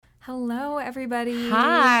Hello, everybody.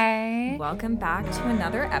 Hi. Welcome back to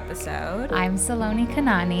another episode. I'm Saloni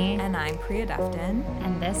Kanani. And I'm Priya Defton.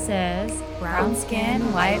 And this is Brown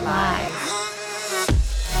Skin, White Lies.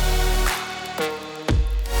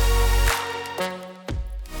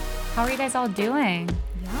 How are you guys all doing?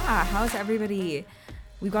 Yeah, how's everybody?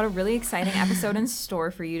 We've got a really exciting episode in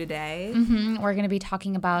store for you today. We're going to be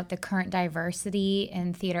talking about the current diversity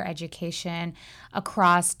in theater education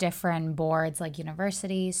across different boards like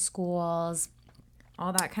universities, schools,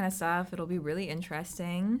 all that kind of stuff. It'll be really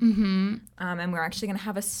interesting. And we're actually going to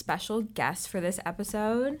have a special guest for this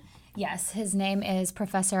episode. Yes, his name is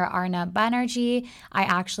Professor Arnab Banerji. I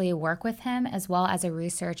actually work with him as well as a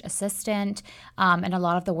research assistant, and a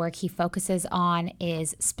lot of the work he focuses on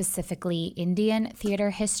is specifically Indian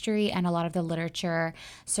theater history and a lot of the literature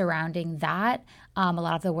surrounding that. A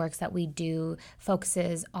lot of the works that we do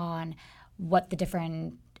focuses on what the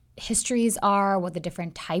different histories are, what the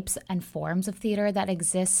different types and forms of theater that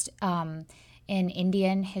exist in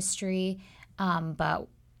Indian history, but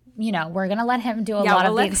we're going to let him do a lot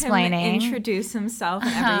of the explaining. Him introduce himself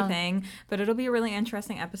and everything. But it'll be a really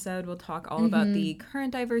interesting episode. We'll talk all about the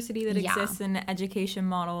current diversity that exists in education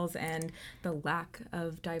models and the lack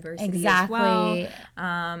of diversity as well.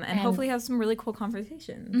 And hopefully have some really cool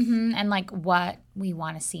conversations. And like what we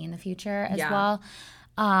want to see in the future as well.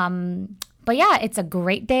 But yeah, it's a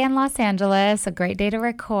great day in Los Angeles, a great day to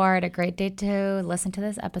record, a great day to listen to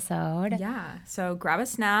this episode. Yeah, so grab a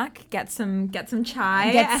snack, get some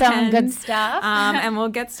chai. Get some good stuff. And we'll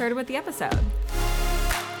get started with the episode.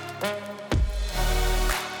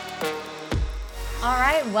 All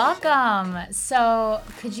right, welcome. So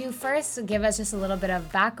could you first give us just a little bit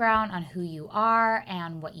of background on who you are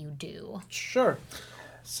and what you do? Sure.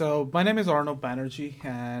 So my name is Arnab Banerji,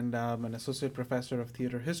 and I'm an associate professor of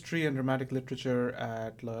theater history and dramatic literature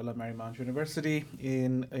at Loyola Marymount University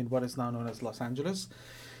in what is now known as Los Angeles.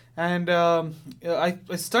 And I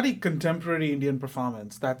study contemporary Indian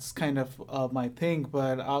performance. That's kind of my thing.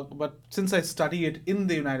 But since I study it in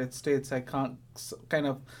the United States, I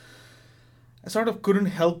sort of couldn't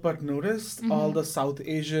help but notice all the South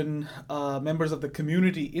Asian members of the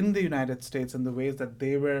community in the United States and the ways that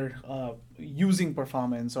they were using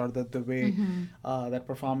performance, or that the way that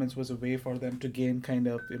performance was a way for them to gain kind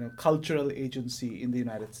of cultural agency in the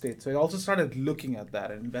United States. So I also started looking at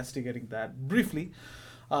that and investigating that briefly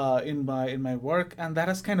in my work, and that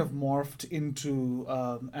has kind of morphed into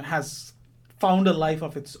and has found a life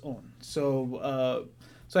of its own. So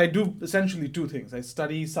I do essentially two things. I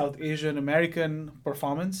study South Asian American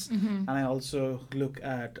performance, and I also look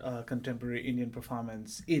at contemporary Indian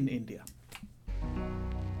performance in India.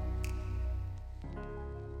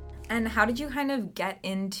 And how did you kind of get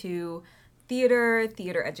into theater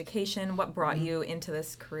education? What brought you into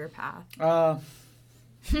this career path? A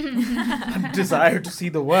desire to see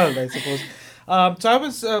the world, I suppose. So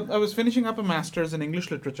I was finishing up a master's in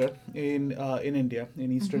English literature in India,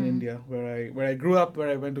 in Eastern India, where I grew up, where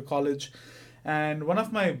I went to college, and one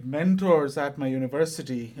of my mentors at my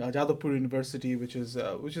university, Jadavpur University, which is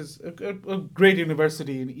a great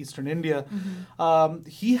university in Eastern India,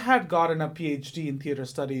 he had gotten a PhD in theater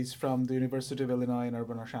studies from the University of Illinois in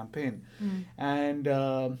Urbana-Champaign, and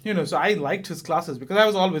so I liked his classes because I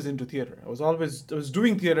was always into theater. I was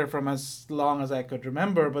doing theater from as long as I could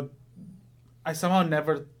remember, but I somehow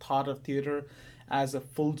never thought of theater as a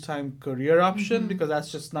full-time career option because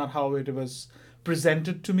that's just not how it was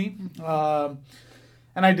presented to me. And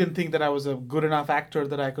I didn't think that I was a good enough actor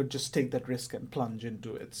that I could just take that risk and plunge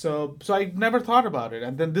into it. So I never thought about it.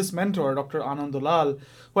 And then this mentor, Dr. Anand Dalal,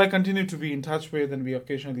 who I continue to be in touch with and we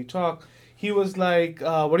occasionally talk, he was like,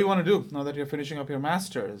 what do you want to do now that you're finishing up your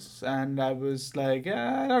master's? And I was like,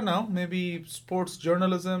 I don't know, maybe sports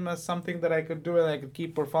journalism as something that I could do and I could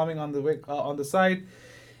keep performing on the side.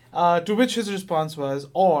 To which his response was,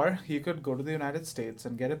 or you could go to the United States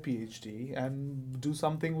and get a PhD and do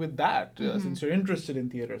something with that, since you're interested in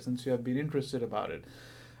theater, since you have been interested about it.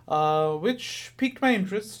 Which piqued my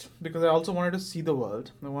interest because I also wanted to see the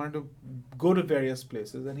world. I wanted to go to various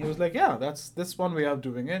places. And he was like, yeah, that's one way of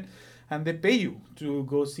doing it. And they pay you to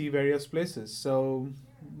go see various places. So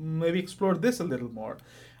maybe explore this a little more.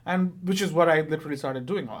 And which is what I literally started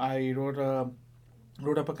doing. I wrote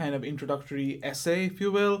up a kind of introductory essay, if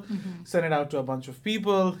you will, sent it out to a bunch of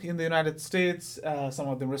people in the United States. Some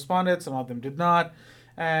of them responded, some of them did not.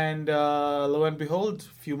 And lo and behold,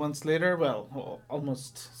 a few months later,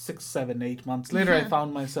 almost 6, 7, 8 months later, I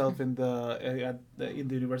found myself in the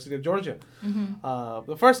University of Georgia.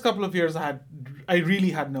 The first couple of years, I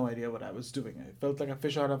really had no idea what I was doing. I felt like a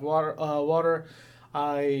fish out of water.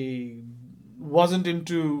 I wasn't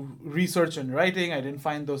into research and writing. I didn't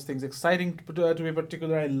find those things exciting to be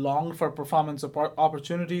particular. I longed for performance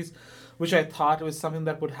opportunities, which I thought was something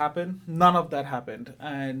that would happen. None of that happened.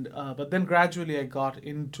 And but then gradually I got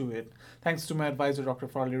into it, thanks to my advisor, Dr.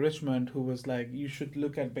 Farley Richmond, who was like, you should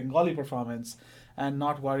look at Bengali performance and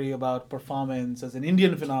not worry about performance as an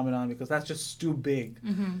Indian phenomenon, because that's just too big.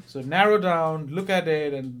 So narrow down, look at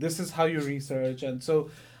it, and this is how you research. And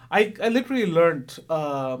so I literally learned,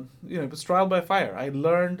 it was trial by fire. I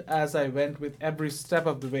learned as I went with every step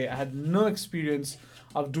of the way. I had no experience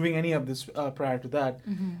of doing any of this prior to that.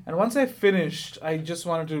 And once I finished, I just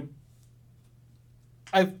wanted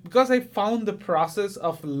to, because I found the process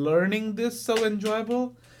of learning this so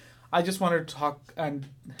enjoyable, I just wanted to talk and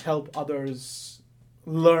help others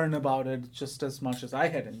learn about it just as much as I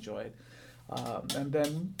had enjoyed. And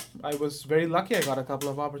then I was very lucky. I got a couple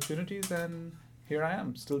of opportunities, and here I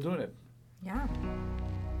am, still doing it. Yeah.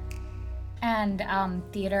 And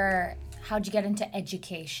theater, how'd you get into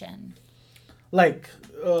education? Like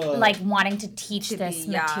wanting to teach this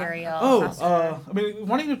material.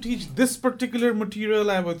 Wanting to teach this particular material,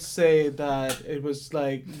 I would say that it was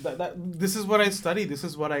like that this is what I study, this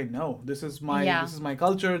is what I know, this is my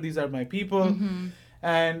culture, these are my people.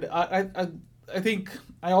 And I think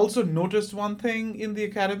I also noticed one thing in the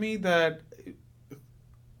academy, that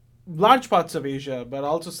large parts of Asia, but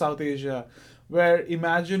also South Asia, were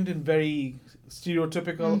imagined in very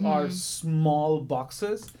stereotypical or small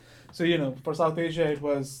boxes. So, for South Asia, it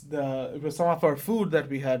was some of our food that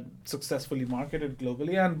we had successfully marketed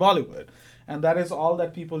globally, and Bollywood. And that is all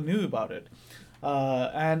that people knew about it.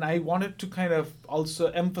 And I wanted to kind of also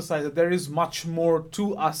emphasize that there is much more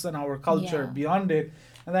to us and our culture beyond it,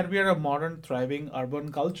 and that we are a modern, thriving urban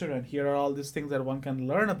culture, and here are all these things that one can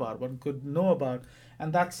learn about, one could know about.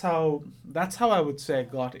 And that's how I would say I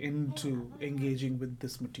got into engaging with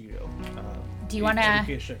this material. Do you want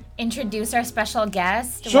to introduce our special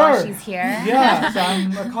guest while she's here? Yeah, so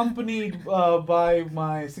I'm accompanied by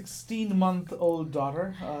my 16-month-old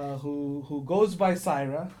daughter, who goes by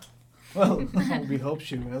Syra. Well, we hope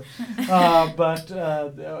she will. But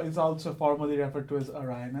is also formally referred to as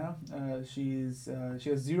Arina. She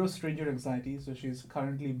has zero stranger anxiety, so she's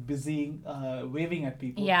currently busy waving at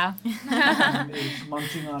people. Yeah. And is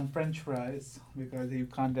munching on French fries, because you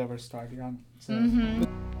can't ever start young.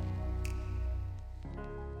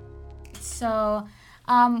 So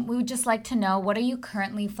we would just like to know, what are you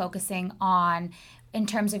currently focusing on in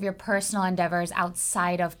terms of your personal endeavors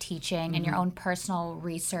outside of teaching and your own personal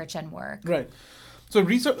research and work? Right. So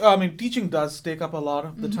research, teaching does take up a lot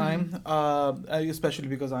of the time, especially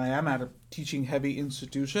because I am at a teaching-heavy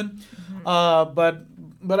institution. But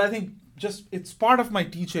I think just it's part of my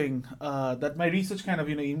teaching that my research kind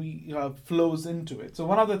of flows into it. So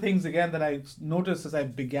one of the things again that I noticed as I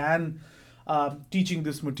began teaching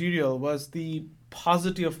this material was the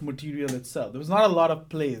paucity of material itself. There was not a lot of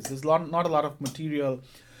plays. There's not a lot of material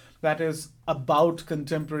that is about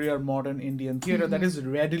contemporary or modern Indian theater that is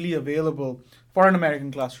readily available for an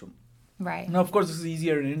American classroom. Right. Now, of course, this is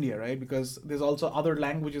easier in India, right? Because there's also other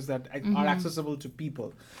languages that are accessible to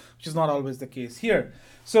people, which is not always the case here.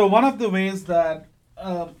 So one of the ways that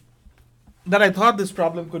I thought this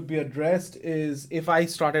problem could be addressed is if I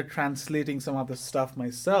started translating some of the stuff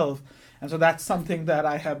myself. And so that's something that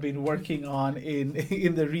I have been working on in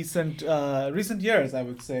the recent years, I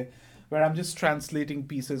would say, where I'm just translating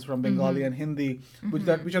pieces from Bengali and Hindi,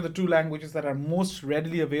 which are the two languages that are most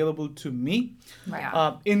readily available to me,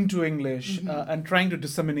 into English, and trying to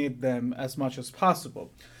disseminate them as much as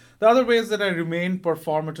possible. The other ways that I remain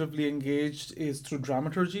performatively engaged is through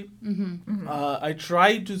dramaturgy. I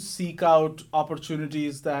try to seek out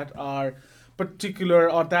opportunities that are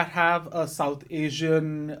particular or that have a South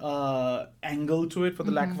Asian angle to it, for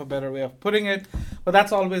the lack of a better way of putting it. But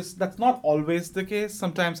that's not always the case.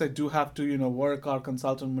 Sometimes I do have to, work or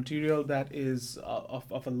consult on material that is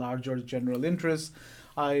of a larger general interest.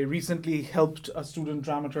 I recently helped a student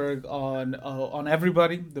dramaturg on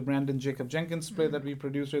Everybody, the Brandon Jacob Jenkins play that we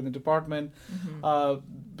produced in the department.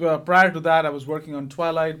 Prior to that, I was working on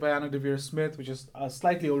Twilight by Anna Devere Smith, which is a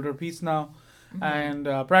slightly older piece now. And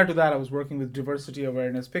prior to that, I was working with Diversity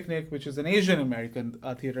Awareness Picnic, which is an Asian American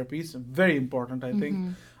theater piece, very important, I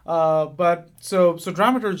think. But so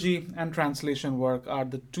dramaturgy and translation work are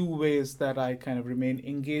the two ways that I kind of remain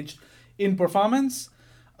engaged in performance.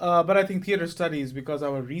 But I think theater studies, because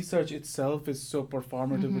our research itself is so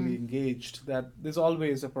performatively engaged, that there's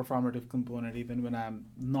always a performative component, even when I'm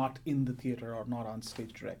not in the theater or not on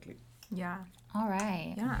stage directly. Yeah. All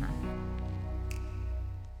right. Yeah.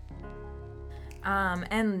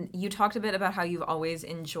 And you talked a bit about how you've always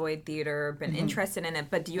enjoyed theater, been interested in it,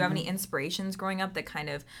 but do you have any inspirations growing up that kind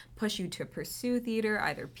of push you to pursue theater,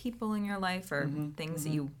 either people in your life or things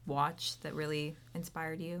that you watched that really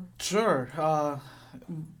inspired you? Sure.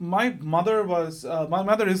 My mother is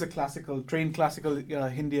a trained classical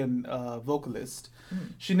Indian vocalist.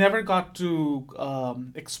 She never got to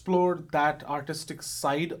explore that artistic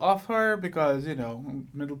side of her because,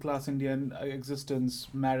 middle class Indian existence,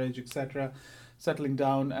 marriage, etc., settling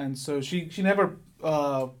down, and so she never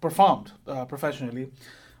performed professionally.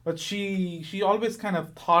 But she always kind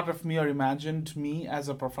of thought of me or imagined me as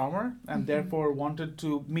a performer, and therefore wanted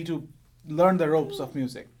me to learn the ropes of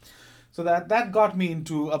music. So that got me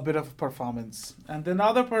into a bit of performance. And then the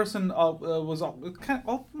other person was kind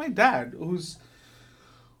of my dad,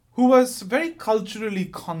 who was very culturally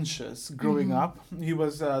conscious growing up. He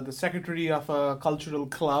was the secretary of a cultural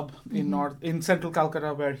club in central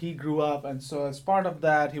Calcutta where he grew up, and so as part of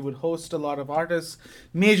that, he would host a lot of artists,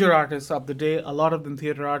 major artists of the day, a lot of them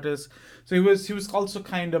theater artists. So he was also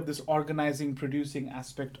kind of this organizing, producing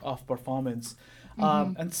aspect of performance.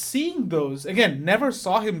 And seeing those, again, never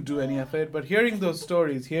saw him do any of it, but hearing those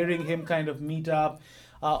stories, hearing him kind of meet up,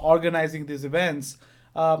 organizing these events,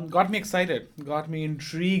 got me excited, got me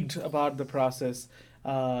intrigued about the process.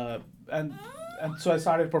 And so I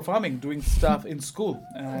started performing, doing stuff in school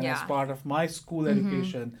as part of my school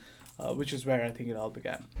education, which is where I think it all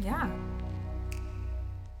began. Yeah.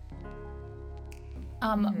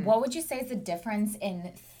 What would you say is the difference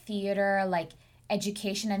in theater, like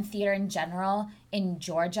education and theater in general, in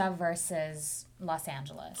Georgia versus Los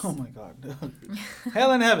Angeles? Oh my God.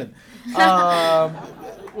 Hell and heaven.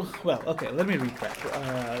 Well, okay, let me recap.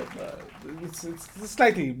 It's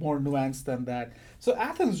slightly more nuanced than that. So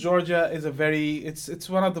Athens, Georgia is it's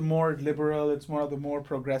one of the more liberal, it's one of the more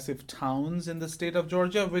progressive towns in the state of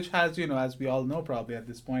Georgia, which has, as we all know probably at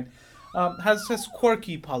this point, has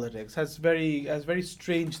quirky politics, has very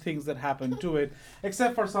strange things that happen to it,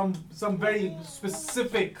 except for some very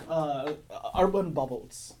specific urban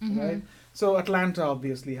bubbles, right? So Atlanta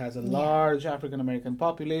obviously has a large African American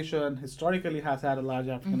population, historically has had a large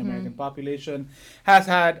African American population, has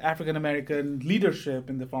had African American leadership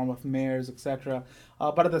in the form of mayors, etc.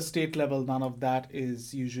 But at the state level, none of that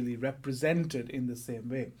is usually represented in the same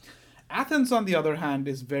way. Athens, on the other hand,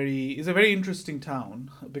 is a very interesting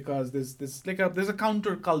town because there's a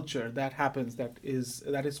counterculture that happens that is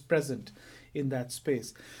present in that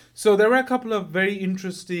space. So there were a couple of very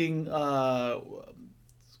interesting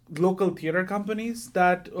local theater companies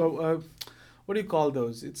that what do you call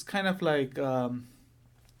those? It's kind of like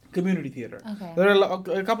community theater. Okay. There are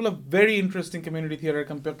a couple of very interesting community theater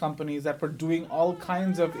companies that were doing all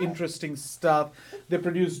kinds of interesting stuff. They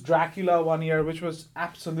produced Dracula one year, which was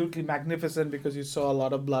absolutely magnificent because you saw a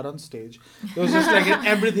lot of blood on stage. It was just like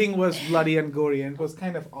everything was bloody and gory, and it was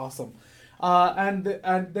kind of awesome. And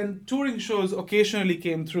then touring shows occasionally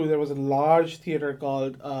came through. There was a large theater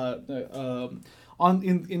called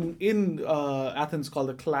in Athens called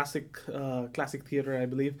the Classic Theater, I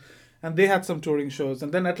believe. And they had some touring shows.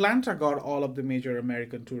 And then Atlanta got all of the major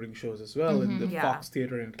American touring shows as well in the Fox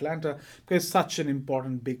Theater in Atlanta, because it's such an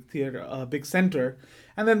important big theater, big center.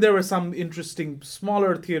 And then there were some interesting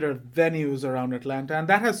smaller theater venues around Atlanta. And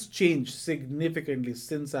that has changed significantly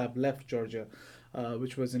since I've left Georgia,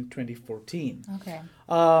 which was in 2014. Okay.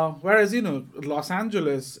 Whereas, Los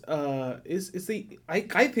Angeles I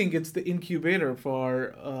think it's the incubator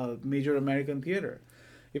for major American theater.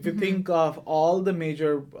 If you think of all the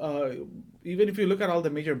major, even if you look at all the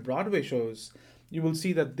major Broadway shows, you will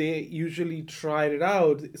see that they usually tried it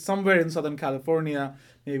out somewhere in Southern California,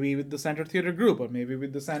 maybe with the Center Theater Group, or maybe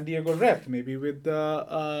with the San Diego Rep, maybe with the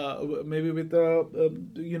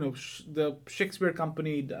the Shakespeare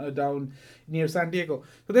Company down near San Diego.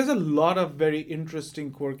 So there's a lot of very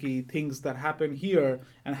interesting, quirky things that happen here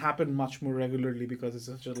and happen much more regularly because it's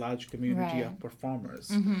such a large community of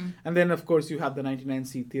performers. And then, of course, you have the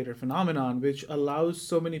 99-seat theater phenomenon, which allows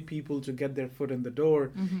so many people to get their foot in the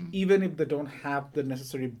door, even if they don't have the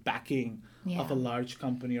necessary backing of a large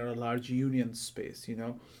company or a large union space,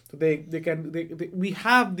 So we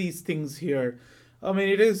have these things here. I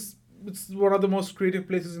mean, it's one of the most creative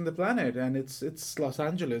places in the planet, and it's Los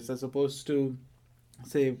Angeles as opposed to,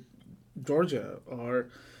 say, Georgia or,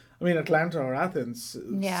 Atlanta or Athens.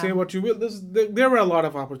 Yeah. Say what you will. There were a lot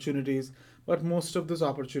of opportunities, but most of those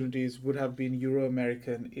opportunities would have been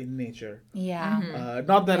Euro-American in nature. Yeah.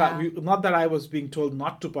 Not that I was being told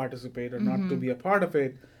not to participate or not to be a part of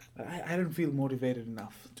it. I didn't feel motivated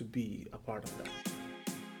enough to be a part of that.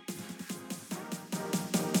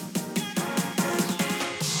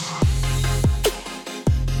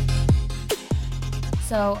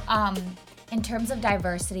 So, in terms of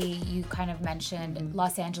diversity, you kind of mentioned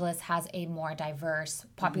Los Angeles has a more diverse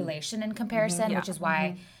population in comparison, which is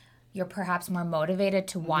why you're perhaps more motivated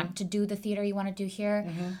to want to do the theater you want to do here.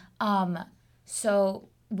 So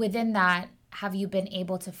within that, have you been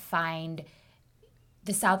able to find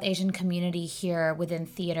the South Asian community here within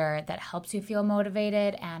theater that helps you feel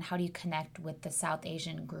motivated? And how do you connect with the South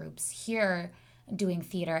Asian groups here doing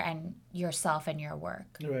theater and yourself and your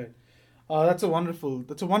work? Right. That's a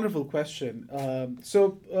wonderful question.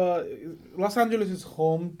 So Los Angeles is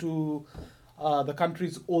home to the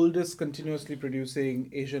country's oldest continuously producing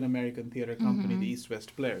Asian American theater company, the East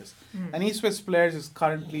West Players. And East West Players is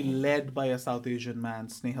currently led by a South Asian man,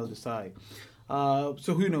 Snehal Desai.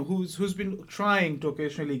 So who's been trying to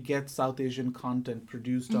occasionally get South Asian content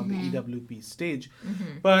produced on the EWP stage.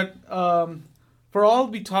 But for all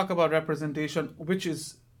we talk about representation, which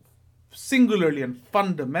is singularly and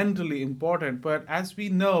fundamentally important, but as we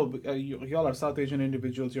know, you all are South Asian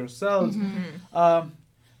individuals yourselves,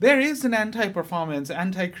 there is an anti-performance,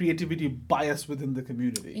 anti-creativity bias within the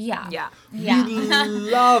community. We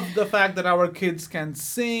love the fact that our kids can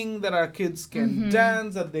sing, that our kids can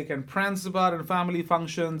dance, that they can prance about in family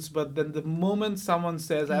functions, but then the moment someone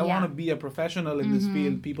says, I want to be a professional in this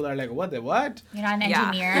field, people are like, what? You're not an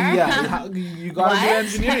engineer? You got to do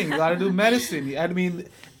engineering, you got to do medicine. I mean,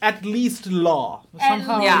 at least law.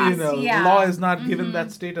 Somehow, law is not given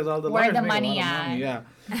that status. All the Where lawyers the money at? Yeah.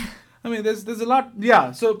 I mean, there's a lot,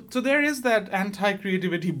 So there is that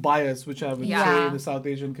anti-creativity bias, which I would say in the South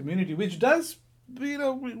Asian community, which does,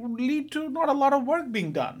 lead to not a lot of work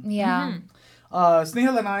being done.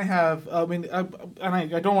 Snehal and I have, I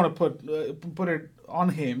don't want to put it on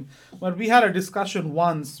him, but we had a discussion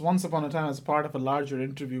once upon a time as part of a larger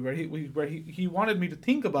interview where he wanted me to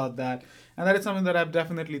think about that, and that is something that I've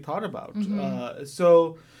definitely thought about.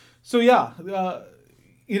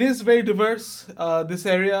 It is very diverse, this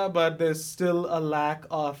area, but there's still a lack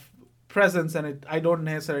of presence, and I don't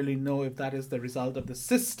necessarily know if that is the result of the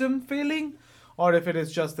system failing, or if it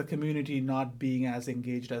is just the community not being as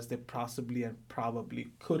engaged as they possibly and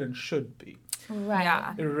probably could and should be.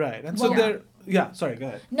 Right. Right. And so sorry, go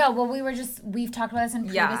ahead. No, well, we've talked about this in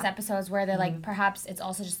previous episodes where they're like, perhaps it's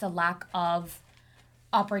also just a lack of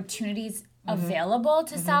opportunities available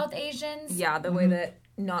to South Asians. Yeah, the way that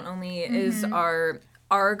not only is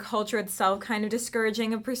our culture itself kind of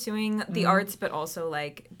discouraging of pursuing the arts, but also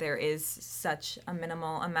like there is such a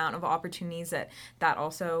minimal amount of opportunities that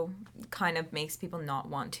also kind of makes people not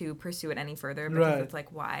want to pursue it any further, because it's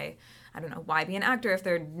like, why be an actor if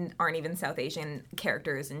there aren't even South Asian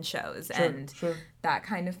characters in shows and that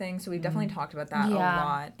kind of thing. So we've definitely talked about that a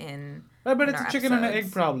lot in Right, but in it's a our chicken and an episodes.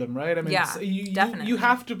 egg problem, right? I mean, definitely. You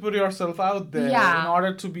have to put yourself out there in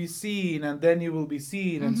order to be seen, and then you will be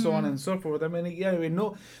seen, and so on and so forth. I mean,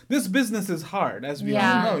 no, this business is hard, as we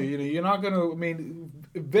all know. You're not going to,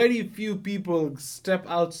 very few people step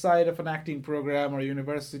outside of an acting program or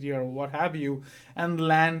university or what have you and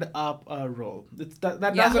land up a role. That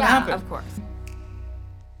doesn't happen. Of course.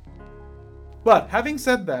 But having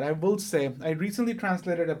said that, I will say I recently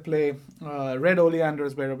translated a play, Red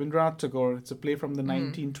Oleanders by Rabindranath Tagore. It's a play from the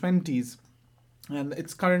 1920s, and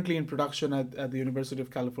it's currently in production at the University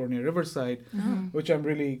of California, Riverside, which I'm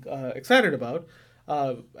really excited about.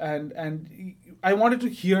 And I wanted to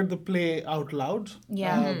hear the play out loud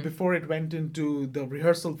before it went into the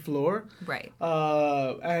rehearsal floor. Right.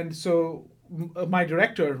 And so my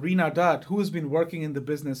director, Reena Dutt, who has been working in the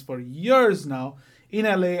business for years now, in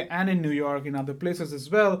LA and in New York, in other places as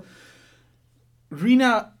well,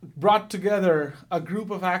 Reena brought together a group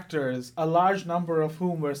of actors, a large number of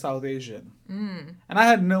whom were South Asian. And I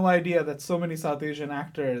had no idea that so many South Asian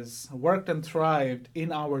actors worked and thrived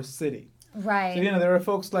in our city. Right. So, there are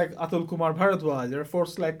folks like Atul Kumar Bharadwaj, there are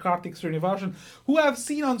folks like Karthik Srinivasan, who I've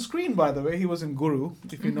seen on screen, by the way. He was in Guru,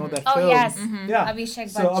 if you know that film. Oh, yes. Yeah. Abhishek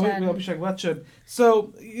So, Bachchan. Abhishek Bachchan.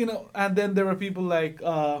 So, and then there were people like,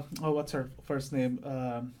 what's her first name?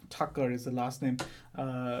 Thakur is the last name.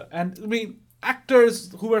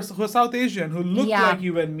 Actors who are South Asian, who look like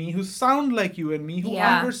you and me, who sound like you and me, who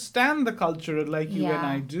understand the culture like you and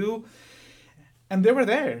I do. And they were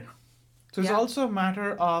there. So it's also a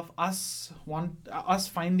matter of us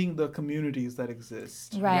finding the communities that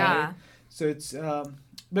exist. Right. Yeah. So it's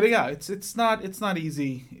it's not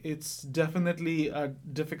easy. It's definitely a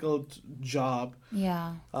difficult job.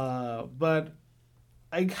 Yeah. But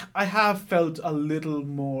I have felt a little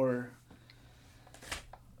more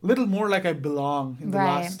like I belong in the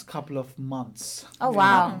last couple of months. Oh,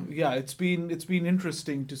 wow. Yeah, it's been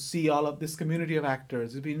interesting to see all of this community of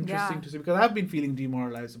actors. It's been interesting to see, because I've been feeling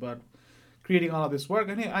demoralized about creating all of this work.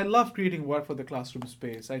 And hey, I love creating work for the classroom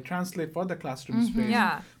space. I translate for the classroom space.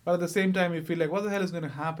 Yeah. But at the same time, you feel like, what the hell is going to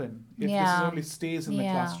happen if this only stays in the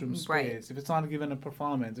classroom space? Right. If it's not given a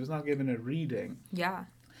performance, if it's not given a reading. Yeah.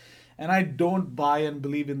 And I don't buy and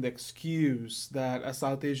believe in the excuse that a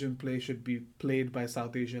South Asian play should be played by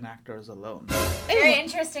South Asian actors alone. Very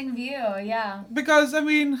interesting view, yeah. Because, I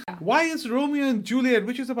mean, why is Romeo and Juliet,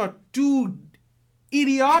 which is about two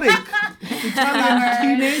idiotic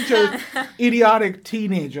Italian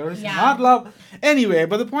teenagers, not love. Anyway,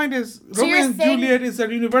 but the point is, So Romeo and Juliet is a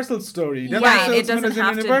universal story. Right, it doesn't is a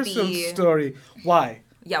have to universal be... story. Why?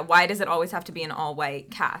 Yeah, why does it always have to be an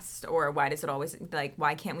all-white cast? Or why does it always, like,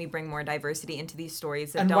 why can't we bring more diversity into these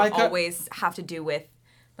stories that don't always have to do with,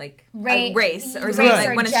 like, race or something?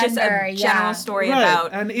 Like, when it's just a general story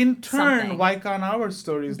about and in turn, something. why can't our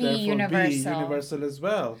stories Be therefore universal. be universal as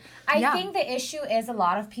well? I think the issue is a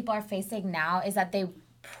lot of people are facing now is that they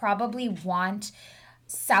probably want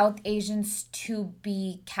South Asians to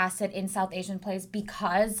be casted in South Asian plays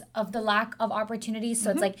because of the lack of opportunities.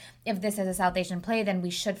 So it's like, if this is a South Asian play, then we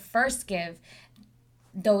should first give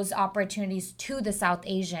those opportunities to the South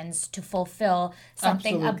Asians to fulfill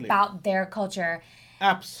something about their culture.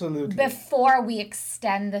 Absolutely. Before we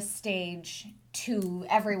extend the stage to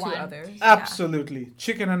everyone. to others. Absolutely.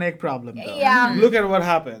 Chicken and egg problem, though. Yeah. Look at what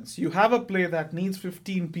happens. You have a play that needs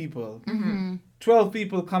 15 people. 12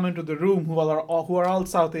 people come into the room who are all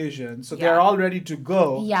South Asian, so they're all ready to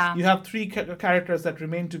go. Yeah. You have 3 characters that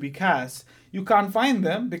remain to be cast. You can't find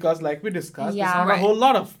them because, like we discussed, there's not a whole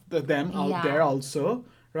lot of them out there also,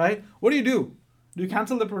 right? What do? Do you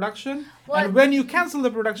cancel the production? Well, and when you cancel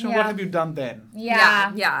the production, what have you done then?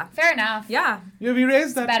 Yeah. Fair enough. Yeah. You've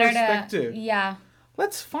erased that Better perspective.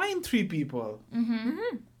 Let's find 3 people.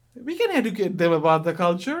 We can educate them about the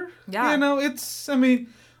culture. Yeah. You know,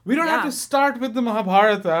 we don't have to start with the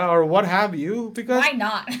Mahabharata or what have you, because why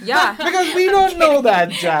not? Yeah. because we don't know that,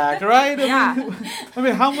 Jack, right? I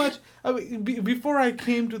mean, how much before I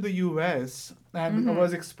came to the US and I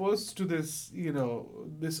was exposed to this,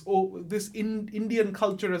 this Indian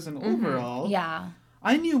culture as an overall. Yeah.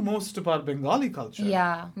 I knew most about Bengali culture.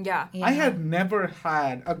 Yeah. I had never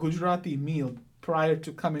had a Gujarati meal prior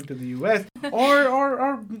to coming to the US or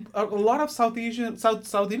a lot of South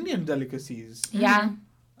Indian delicacies. Yeah.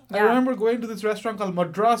 I remember going to this restaurant called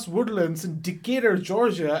Madras Woodlands in Decatur,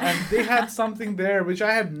 Georgia, and they had something there which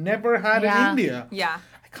I had never had in India. Yeah.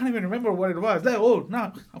 I can't even remember what it was.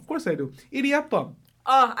 No, of course I do. Idiyappam.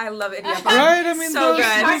 Oh, I love idiyappam. Right? I mean, so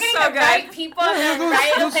good. So good. Right people.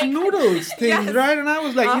 Those noodles things, right? And I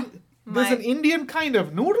was like, there's an Indian kind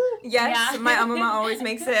of noodle? Yes, my amma always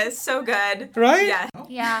makes it. It's so good. Right? Yeah.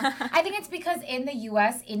 Yeah. I think it's because in the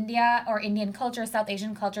US, India or Indian culture, South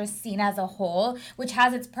Asian culture is seen as a whole, which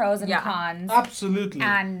has its pros and cons. Absolutely.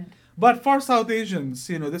 But for South Asians,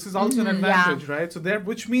 this is also an advantage, right? So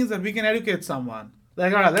which means that we can educate someone.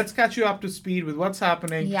 Like, all right, let's catch you up to speed with what's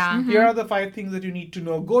happening. Yeah. Here are the 5 things that you need to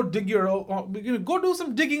know. Go dig your own. Go do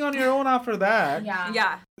some digging on your own after that.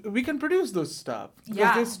 Yeah. We can produce those stuff.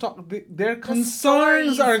 Yeah. Because their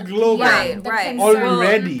concerns are global Right.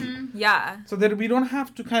 already. Yeah. So that we don't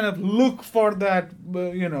have to kind of look for that,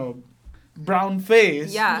 brown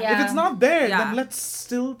face. Yeah. If it's not there, then let's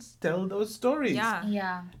still tell those stories.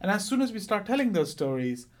 Yeah. And as soon as we start telling those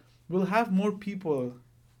stories, we'll have more people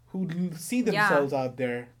who see themselves out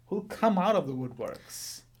there, who'll come out of the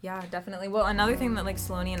woodworks. Yeah, definitely. Well, another thing that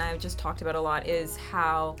Saloni and I have just talked about a lot is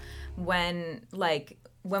how when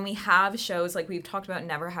we have shows, like we've talked about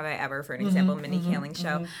Never Have I Ever, for an example, Mindy Kaling's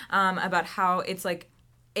show, about how it's like,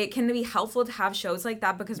 it can be helpful to have shows like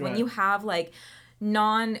that because when you have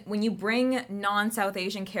when you bring non-South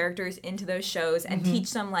Asian characters into those shows and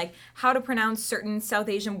teach them how to pronounce certain South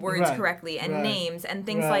Asian words correctly and names and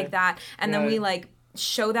things like that, and then we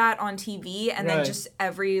show that on TV and then just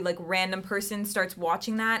every random person starts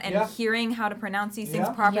watching that and hearing how to pronounce these things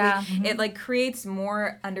properly, it creates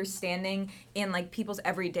more understanding in people's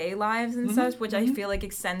everyday lives and such, which I feel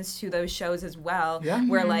extends to those shows as well,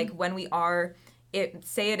 where when we are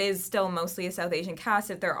say it is still mostly a South Asian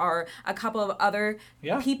cast, if there are a couple of other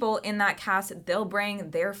people in that cast, they'll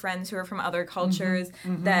bring their friends who are from other cultures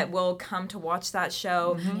that will come to watch that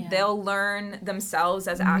show. They'll learn themselves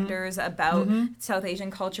as actors about South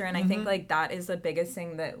Asian culture, and I think that is the biggest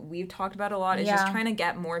thing that we've talked about a lot, is just trying to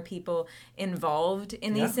get more people involved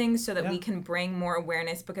in these things so that we can bring more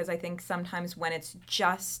awareness, because I think sometimes when it's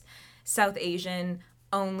just South Asian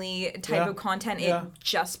only type of content, it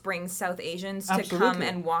just brings South Asians to come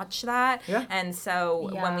and watch that. And so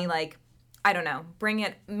when we I don't know,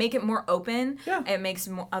 make it more open. Yeah. It makes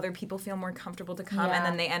other people feel more comfortable to come, and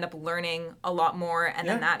then they end up learning a lot more, and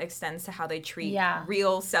then that extends to how they treat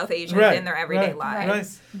real South Asians in their everyday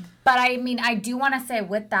lives. Right. But I mean, I do want to say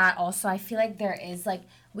with that also, I feel like there is like,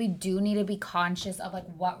 we do need to be conscious of like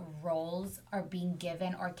what roles are being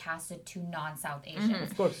given or casted to non-South Asians.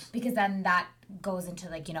 Of course. Because then that goes into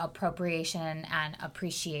like, you know, appropriation and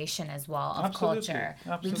appreciation as well of culture.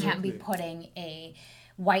 We can't be putting a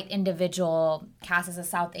white individual cast as a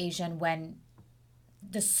South Asian when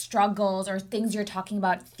the struggles or things you're talking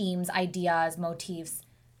about, themes, ideas, motifs,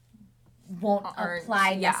 won't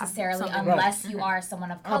apply necessarily unless you are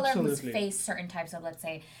someone of color who's faced certain types of, let's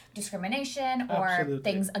say, discrimination or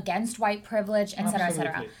things against white privilege, et cetera, et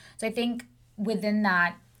cetera. So I think within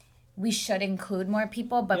that, we should include more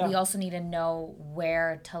people, but we also need to know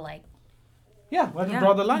where to like. Yeah, where to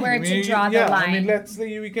draw the line. Where to draw the line. I mean, let's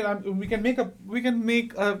say we can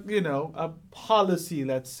make a you know, a policy.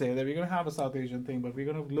 Let's say that we're gonna have a South Asian thing, but we're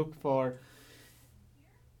gonna look for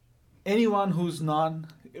anyone who's a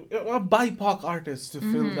BIPOC artist to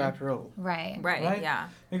fill that role. Right. Yeah.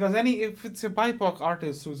 Because if it's a BIPOC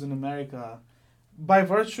artist who's in America, by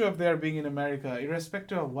virtue of their being in America,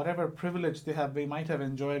 irrespective of whatever privilege they might have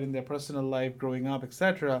enjoyed in their personal life growing up,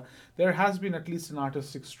 etc., there has been at least an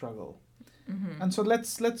artistic struggle. And so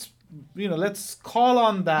let's call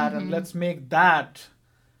on that and let's make that.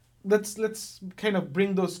 Let's kind of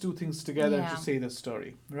bring those two things together to say the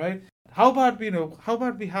story, right? How about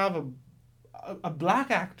we have a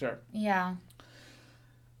black actor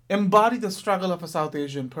embody the struggle of a South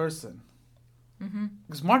Asian person?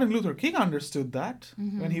 Because Martin Luther King understood that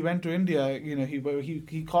when he went to India. You know,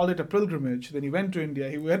 he called it a pilgrimage. Then he went to India.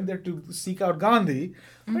 He went there to seek out Gandhi.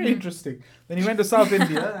 Very interesting. Then he went to South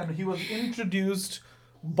India and he was introduced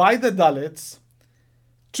by the Dalits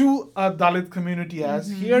to a Dalit community as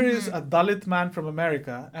here is a Dalit man from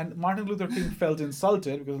America. And Martin Luther King felt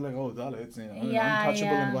insulted because like, oh, Dalits, you know,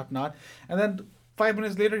 untouchable and whatnot. And then 5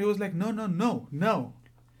 minutes later he was like, no.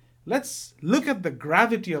 Let's look at the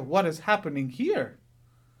gravity of what is happening here.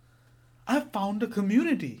 I've found a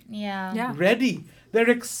community. Ready.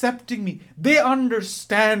 They're accepting me. They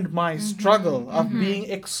understand my struggle of being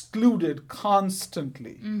excluded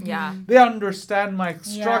constantly. They understand my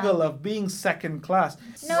struggle of being second class.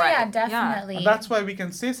 Definitely. And that's why we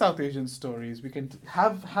can say South Asian stories. We can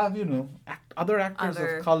have other actors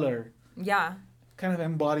of color. Kind of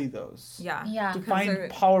embody those. To find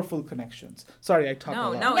powerful connections. Sorry, I talked a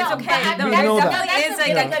lot. No, it's okay. There definitely is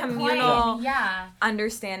like a communal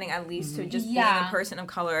understanding, at least to just being a person of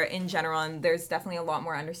color in general. And there's definitely a lot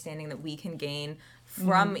more understanding that we can gain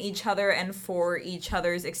from each other and for each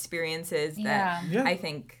other's experiences that I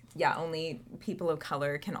think only people of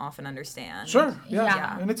color can often understand. Sure.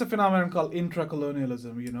 And it's a phenomenon called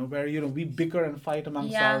intracolonialism, you know, where, you know, we bicker and fight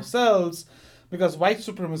amongst ourselves because white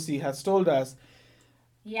supremacy has told us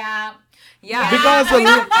because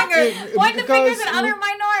point the fingers at other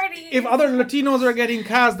minorities. If other Latinos are getting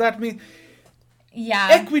cast, that means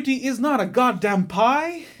equity is not a goddamn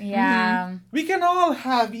pie. We can all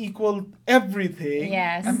have equal everything.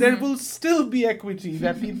 And there will still be equity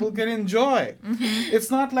that people can enjoy.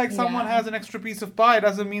 It's not like someone has an extra piece of pie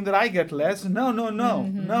doesn't mean that I get less.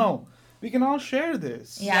 No. We can all share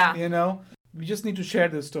this. You know? We just need to share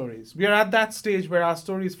those stories. We are at that stage where our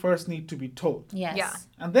stories first need to be told.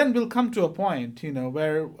 And then we'll come to a point, you know,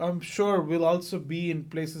 where I'm sure we'll also be in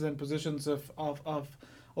places and positions of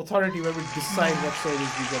authority where we decide what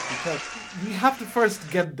stories we get to tell. We have to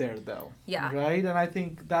first get there, though. Right? And I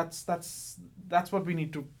think that's what we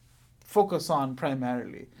need to focus on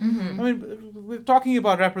primarily. I mean, we're talking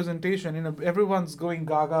about representation. You know, everyone's going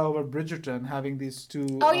gaga over Bridgerton, having these two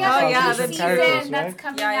the season characters, that's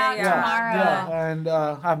coming out tomorrow. And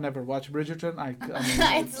I've never watched Bridgerton. I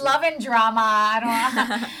mean, it's love and drama.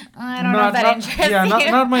 I don't know if that interests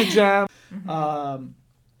you. Not my jam.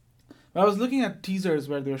 I was looking at teasers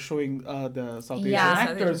where they're showing the South Asian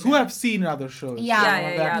actors who have seen other shows.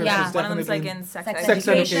 One of them's like in Sex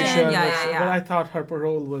Education. But I thought her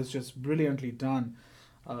role was just brilliantly done.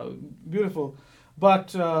 Beautiful.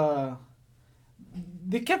 But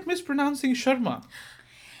they kept mispronouncing Sharma.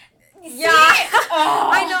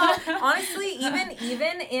 I know. Honestly,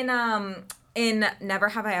 even in Never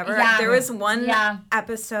Have I Ever, there was one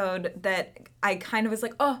episode that I kind of was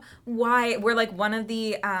like, oh, why? Where like one of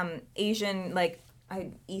the Asian like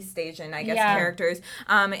East Asian, I guess, characters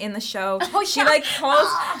in the show. Oh, she like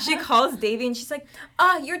calls Davy and she's like,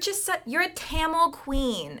 you're a Tamil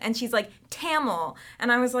queen. And she's like, Tamil.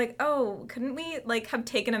 And I was like, oh, couldn't we like have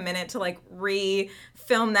taken a minute to like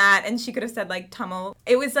re-film that? And she could have said like Tamil.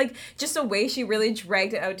 It was like just a way she really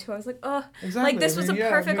dragged it out too. I was like, oh, like this was a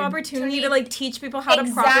perfect opportunity to like teach people how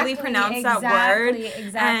to properly pronounce that word.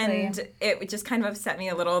 Exactly. And it just kind of upset me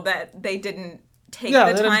a little that they didn't take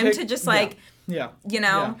the time to just like, you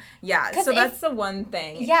know, so that's the one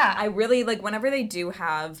thing. I really like whenever they do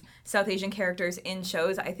have South Asian characters in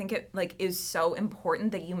shows, I think it like is so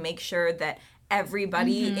important that you make sure that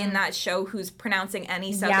everybody in that show who's pronouncing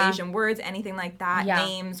any South Asian words, anything like that,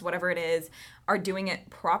 names, whatever it is, are doing it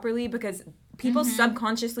properly, because people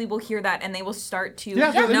subconsciously will hear that and they will start to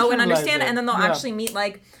know and understand it. And then they'll actually meet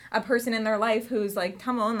like a person in their life who's like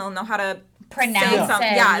Tamil and they'll know how to pronounce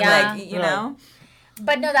something. Like, you know.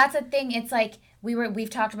 But no, that's the thing. It's like we've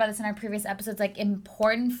talked about this in our previous episodes, like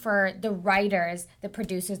important for the writers, the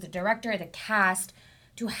producers, the director, the cast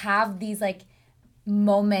to have these like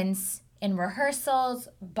moments in rehearsals,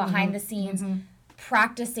 behind the scenes,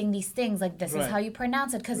 practicing these things. Like this is how you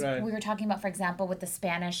pronounce it. Because we were talking about, for example, with the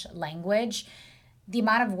Spanish language, the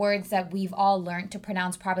amount of words that we've all learned to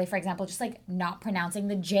pronounce properly, for example, just like not pronouncing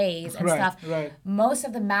the J's and stuff. Most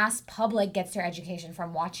of the mass public gets their education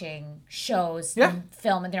from watching shows and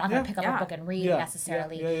film, and they're not going to pick up a book and read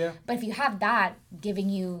necessarily. But if you have that giving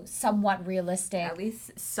you somewhat realistic, at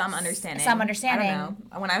least some understanding. I don't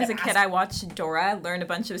know. When I was a kid, I watched Dora, learned a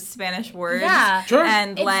bunch of Spanish words.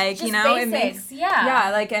 And it's like, you know, basics. it makes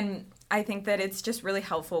like, and I think that it's just really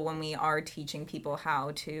helpful when we are teaching people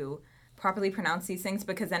how to properly pronounce these things,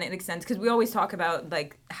 because then it extends, because we always talk about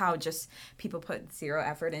like how just people put zero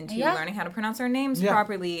effort into learning how to pronounce our names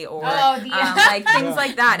properly, or like things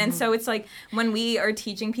like that. And so it's like when we are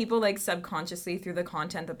teaching people like subconsciously through the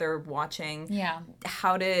content that they're watching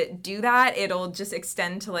how to do that, it'll just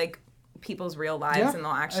extend to like people's real lives, and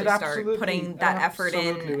they'll actually start putting that effort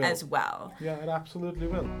in as well. It absolutely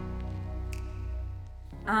will.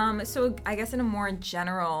 So I guess in a more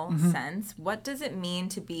general sense, what does it mean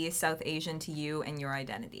to be South Asian to you and your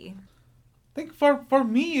identity? I think for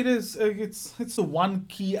me it is it's the one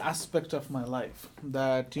key aspect of my life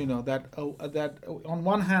that that on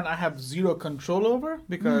one hand I have zero control over,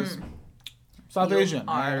 because South Asian.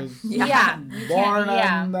 I was born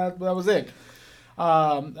and that was it.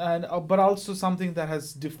 But also something that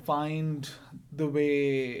has defined the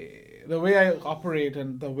way I operate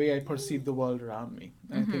and the way I perceive the world around me.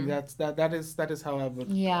 I think that is how I would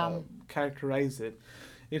characterize it.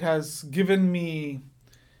 It has given me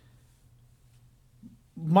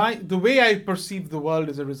the way I perceive the world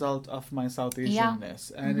is a result of my South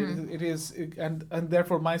Asianness, and and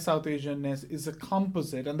therefore my South Asianness is a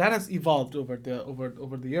composite, and that has evolved over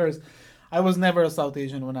the years. I was never a South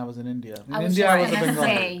Asian when I was in India. In India, I was a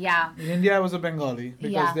Bengali. In India, I was a Bengali,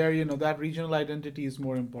 because there, that regional identity is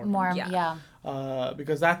more important.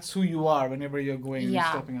 Because that's who you are whenever you're going and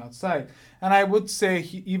stepping outside. And I would say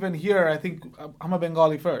even here, I think I'm a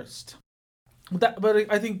Bengali first. But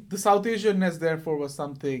I think the South Asianness, therefore, was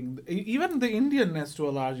something, even the Indianness to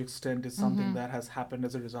a large extent is something that has happened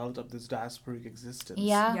as a result of this diasporic existence.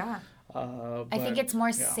 I think it's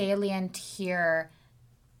more salient here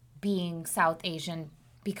being South Asian,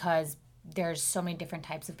 because there's so many different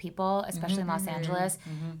types of people, especially in Los Angeles,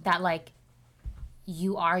 that like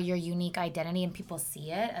you are your unique identity and people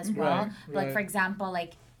see it as well. Like for example,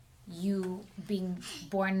 like you being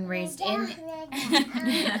born and raised in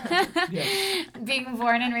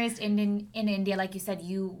India, like you said,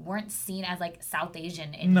 you weren't seen as like South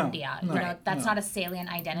Asian in India. That's not a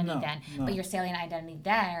salient identity but your salient identity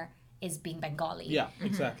there is being Bengali.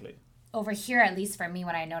 Exactly. Over here, at least for me,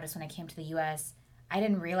 what I noticed when I came to the U.S., I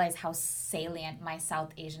didn't realize how salient my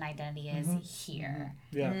South Asian identity is here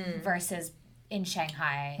versus in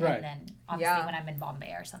Shanghai and then obviously when I'm in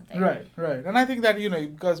Bombay or something. Right. And I think that,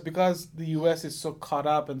 because the U.S. is so caught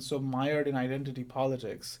up and so mired in identity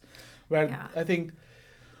politics, where I think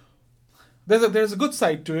there's a good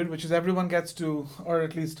side to it, which is everyone gets to, or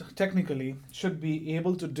at least technically, should be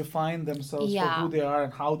able to define themselves for who they are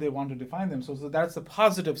and how they want to define themselves. So that's the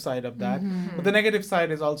positive side of that. But the negative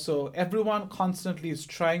side is also everyone constantly is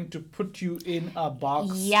trying to put you in a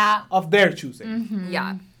box of their choosing.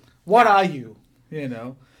 What are you?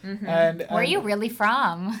 And where are you really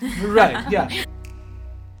from?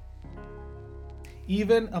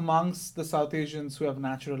 Even amongst the South Asians who have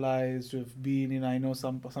naturalized, who have been I know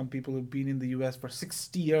some people who've been in the U.S. for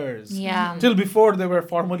 60 years. Till before they were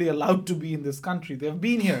formally allowed to be in this country. They've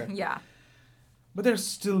been here. but they're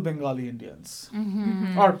still Bengali Indians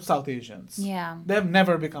Mm-hmm. or South Asians. Yeah. They have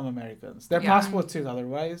never become Americans. Their passport says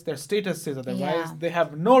otherwise. Their status says otherwise. Yeah. They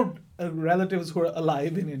have no relatives who are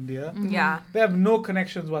alive in India. Yeah. They have no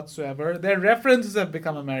connections whatsoever. Their references have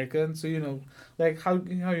become American. So, like how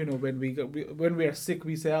when when we are sick,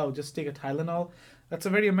 we say, oh, just take a Tylenol. That's a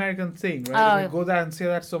very American thing, right? If you go there and say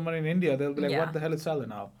that to someone in India, they'll be like, what the hell is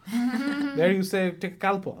Tylenol? There you say, take a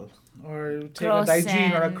Calpol or take a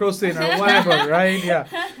Digene or a Crocin or whatever, right? Yeah.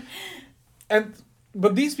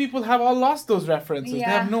 But these people have all lost those references. They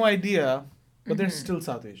have no idea, but they're still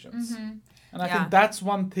South Asians. And I think that's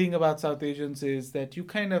one thing about South Asians is that you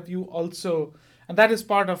also, and that is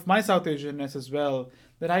part of my South Asianness as well,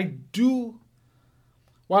 that I do,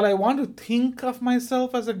 while I want to think of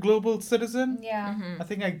myself as a global citizen, I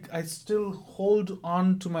think I still hold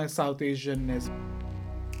on to my South Asianness.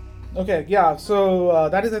 Okay, yeah. So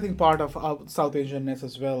that is, I think, part of South Asianness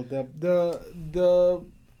as well.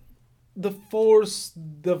 The force,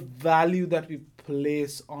 the value that we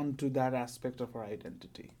place onto that aspect of our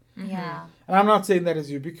identity. Yeah. And I'm not saying that is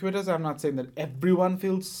ubiquitous. I'm not saying that everyone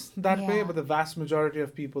feels that way, but the vast majority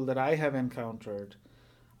of people that I have encountered,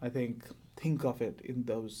 I think of it in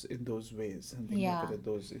those ways and think of it in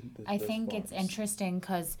those I think forms. it's interesting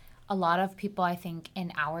because a lot of people, I think,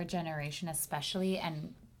 in our generation especially,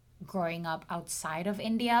 and growing up outside of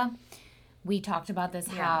India, we talked about this,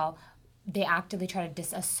 how they actively try to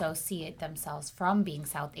disassociate themselves from being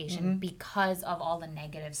South Asian because of all the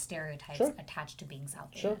negative stereotypes attached to being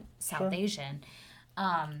South Asian.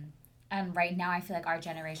 And right now I feel like our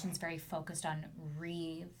generation is very focused on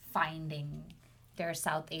refinding their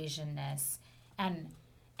South Asianness and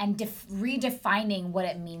redefining what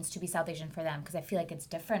it means to be South Asian for them, because I feel like it's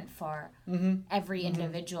different for every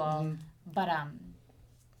individual. But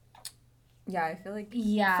yeah, I feel like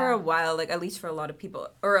for a while, like at least for a lot of people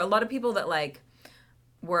that like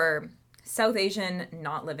were South Asian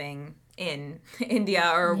not living in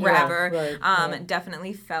India or wherever,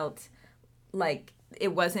 definitely felt like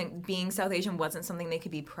it wasn't, being South Asian wasn't something they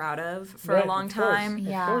could be proud of for a long time.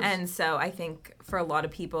 And so I think for a lot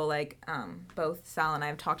of people, like both Sal and I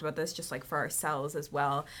have talked about this, just like for ourselves as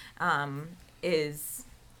well, is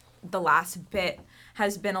the last bit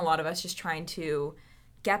has been a lot of us just trying to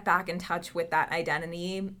get back in touch with that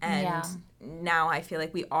identity. And now I feel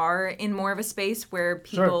like we are in more of a space where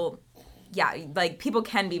people people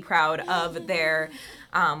can be proud of their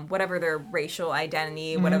whatever their racial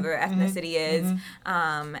identity, whatever their ethnicity is.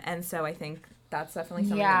 And so I think that's definitely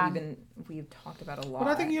something that we've talked about a lot.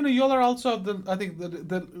 But I think y'all are also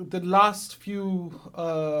the last few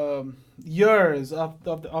years of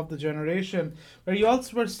the generation where you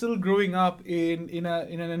also were still growing up in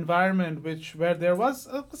an environment where there was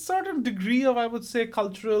a certain degree of, I would say,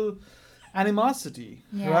 cultural animosity,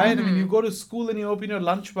 right? I mean, you go to school and you open your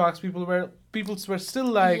lunchbox, people were still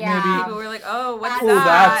like maybe people were like, oh, what's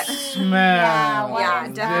that that? smell.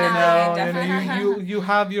 Definitely. You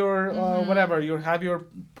have your whatever, you have your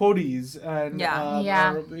podis and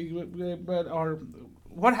or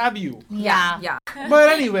what have you. But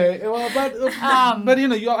anyway, but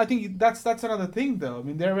I think that's another thing though. I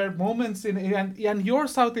mean, there were moments and your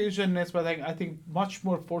South Asianness, but I think much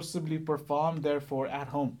more forcibly performed therefore at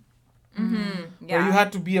home. Where you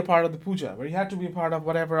had to be a part of the puja, where you had to be a part of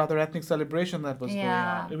whatever other ethnic celebration that was going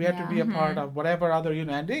on. We had to be a part of whatever other,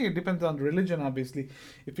 and it depends on the religion, obviously.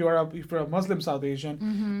 If you're a Muslim South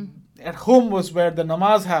Asian, at home was where the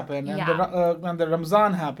namaz happened and the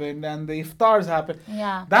Ramzan happened and the iftars happened.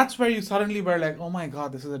 That's where you suddenly were like, oh my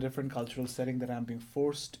God, this is a different cultural setting that I'm being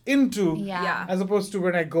forced into, as opposed to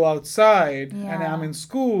when I go outside and I'm in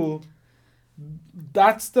school.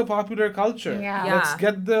 That's the popular culture. Let's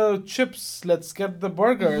get the chips. Let's get the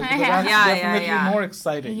burgers. That's definitely more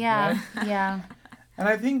exciting. Right? And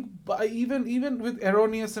I think even with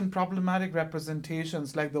erroneous and problematic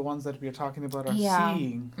representations like the ones that we are talking about are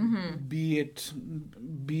seeing, be it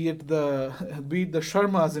the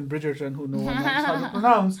Sharmas in Bridgerton who no one knows how to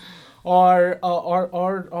pronounce, or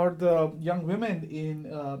the young women in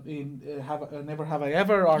Never Have I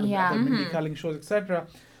Ever, or the Mindy Kaling shows, etc.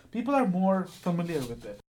 People are more familiar with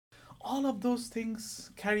it. All of those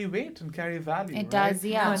things carry weight and carry value. It does,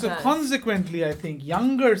 yeah. So consequently, I think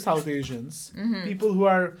younger South Asians, people who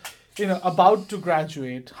are, about to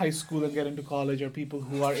graduate high school and get into college, or people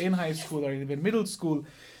who are in high school or even middle school,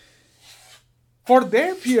 for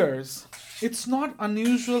their peers, it's not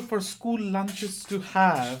unusual for school lunches to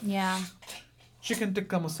have chicken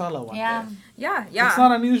tikka masala one day. Yeah. It's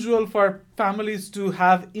not unusual for families to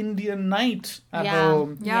have Indian night at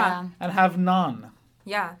home and have naan.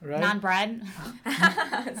 Yeah. Right? Naan bread.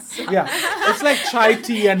 It's like chai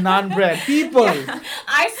tea and naan bread. People.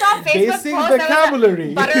 I saw Facebook basic post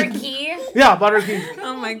vocabulary. that was butter key. Yeah, butter key.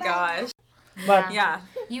 Oh my gosh. But Yeah.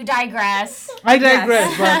 You digress. I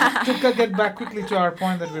digress. But to get back quickly to our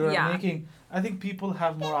point that we were Yeah. making, I think people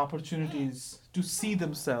have more opportunities to see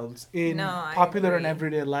themselves in No, I popular and agree.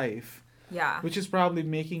 everyday life, Yeah. which is probably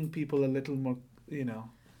making people a little more,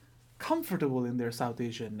 comfortable in their South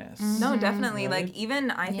Asianness. No, definitely. Right? Like, even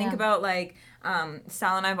I think Yeah. about, like,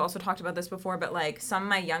 Sal and I have also talked about this before, but, like, some of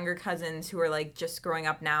my younger cousins who are, like, just growing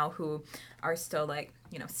up now who are still, like,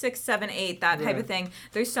 6, 7, 8, that type Right. of thing.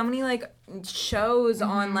 There's so many, like, shows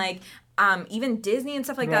on, like, even Disney and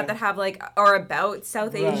stuff like Right. that have, like, are about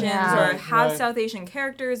South Right. Asians Yeah. or Right. have Right. South Asian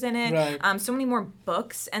characters in it. Right. So many more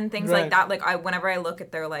books and things Right. like that. Like, whenever I look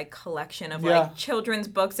at their, like, collection of, Yeah. like, children's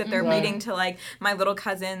books that they're Right. reading to, like, my little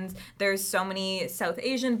cousins, there's so many South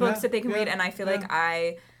Asian books Yeah, that they can yeah, read, and I feel yeah.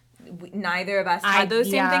 like neither of us had those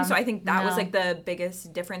same yeah, things, so I think that was no. like the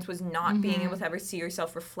biggest difference, was not being able to ever see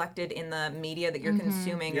yourself reflected in the media that you're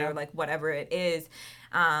consuming Yeah. or like whatever it is.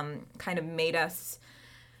 Kind of made us,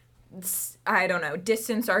 I don't know,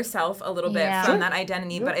 distance ourselves a little bit Yeah. from Sure. that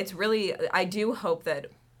identity. Yeah. But it's really, I do hope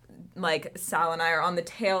that like Sal and I are on the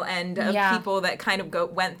tail end of Yeah. people that kind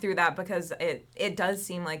of went through that, because it does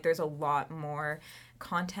seem like there's a lot more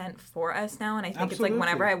content for us now, and I think it's like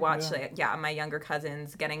whenever I watch my younger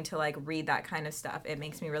cousins getting to like read that kind of stuff, it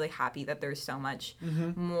makes me really happy that there's so much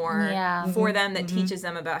more Yeah. for them that teaches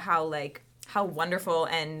them about how wonderful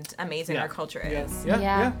and amazing Yeah. our culture Yeah. is. Yeah.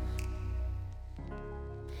 Yeah.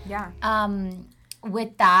 Yeah. Yeah.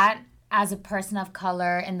 With that, as a person of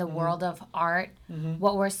color in the world of art,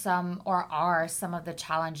 what were some or are some of the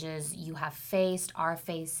challenges you have faced, are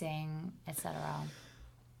facing, etc.?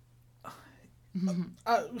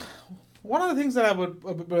 One of the things that I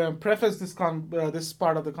would preface this this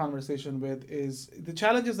part of the conversation with is the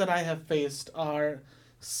challenges that I have faced are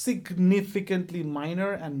significantly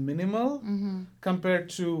minor and minimal compared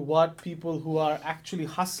to what people who are actually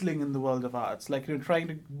hustling in the world of arts, like trying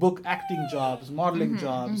to book acting jobs, modeling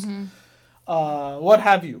jobs, what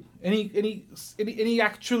have you. Any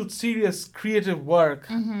actual serious creative work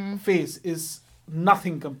face is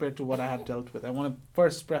nothing compared to what I have dealt with. I want to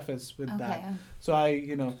first preface with that. So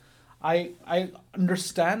I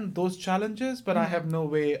understand those challenges, but I have no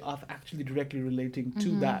way of actually directly relating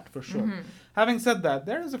to that for sure. Having said that,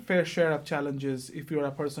 there is a fair share of challenges if you're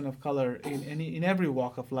a person of color in every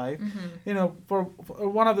walk of life. For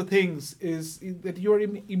one of the things is that you're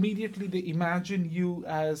immediately they imagine you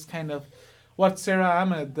as kind of what Sarah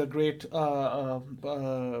Ahmed, the great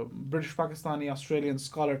British Pakistani Australian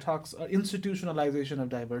scholar, talks institutionalization of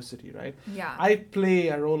diversity, right? Yeah. I play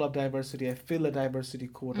a role of diversity. I fill a diversity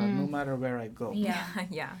quota no matter where I go. Yeah.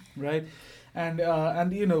 Yeah. Right. And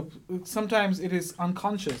sometimes it is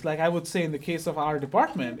unconscious. Like I would say in the case of our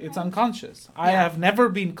department, it's unconscious. I have never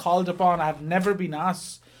been called upon. I have never been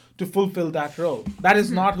asked to fulfill that role. That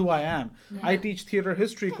is not who I am. I teach theater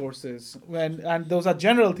history courses, and those are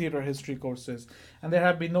general theater history courses, and there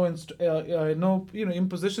have been no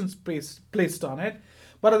impositions placed on it.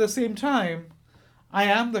 But at the same time, I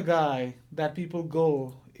am the guy that people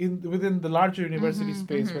go within the larger university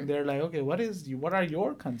space when they're like, okay, what are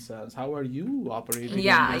your concerns? How are you operating?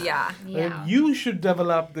 Yeah. in this? Yeah. You should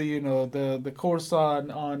develop the course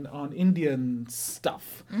on Indian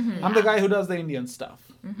stuff. I'm the guy who does the Indian stuff.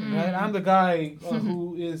 Right? I'm the guy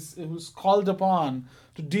who's called upon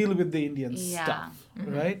to deal with the Indian stuff.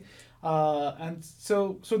 Right? And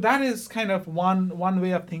so that is kind of one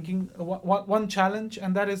way of thinking, one challenge,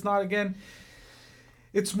 and that is not, again,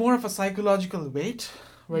 it's more of a psychological weight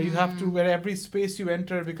where you have to, where every space you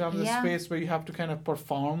enter becomes a space where you have to kind of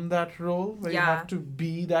perform that role, where you have to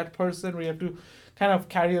be that person, where you have to kind of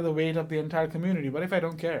carry the weight of the entire community. But if I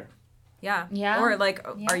don't care? Yeah. Or like,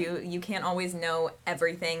 are you can't always know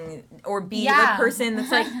everything or be the person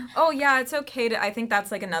that's like, oh yeah, it's okay to, I think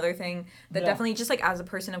that's like another thing that definitely, just like as a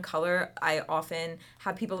person of color, I often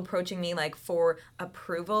have people approaching me like for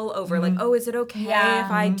approval over like, oh, is it okay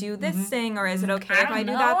if I do this thing, or is it okay if I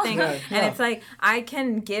do that thing? And it's like, I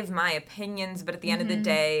can give my opinions, but at the end of the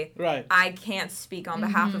day, I can't speak on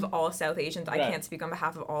behalf of all South Asians. I can't speak on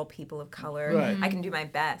behalf of all people of color. I can do my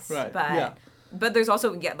best, but there's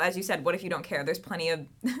also, as you said, what if you don't care? There's plenty of,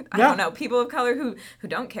 I don't know, people of color who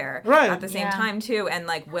don't care at the same time too, and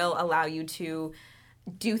like will allow you to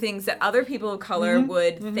do things that other people of color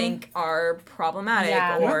would think are problematic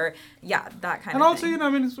or that kind and of also, thing. I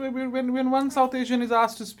mean, when one South Asian is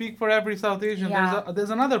asked to speak for every South Asian, there's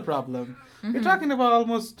another problem. We're talking about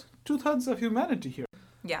almost 2/3 of humanity here.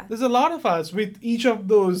 Yeah. There's a lot of us with each of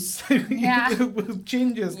those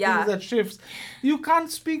changes, things that shifts. You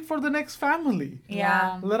can't speak for the next family.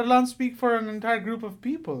 Yeah. Let alone speak for an entire group of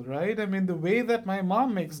people, right? I mean, the way that my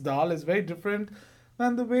mom makes dal is very different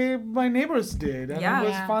than the way my neighbors did. And it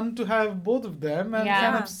was fun to have both of them and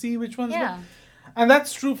kind of see which one's and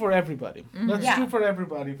that's true for everybody. That's true for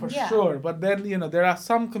everybody, for sure. But then, there are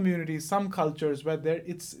some communities, some cultures where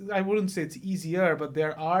I wouldn't say it's easier, but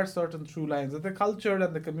there are certain through lines that the culture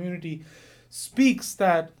and the community speaks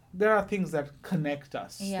that there are things that connect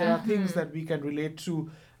us. There are things that we can relate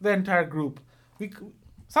to the entire group.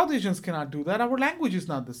 South Asians cannot do that. Our language is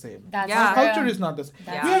not the same. Our culture is not the same.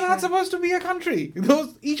 We are not supposed to be a country.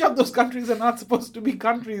 Each of those countries are not supposed to be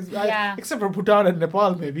countries, except for Bhutan and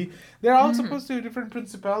Nepal, maybe. They're all supposed to be different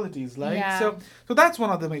principalities. So that's one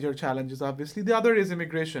of the major challenges, obviously. The other is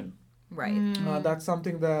immigration. Right. That's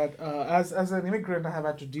something that, as an immigrant, I have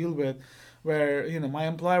had to deal with, where my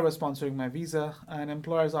employer was sponsoring my visa, and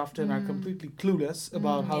employers often are completely clueless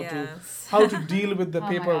about how to deal with the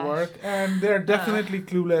paperwork, and they're definitely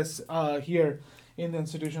clueless here in the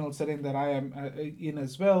institutional setting that I am in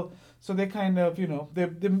as well. So they kind of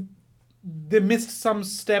they missed some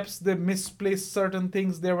steps, they misplaced certain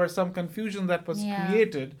things. There were some confusion that was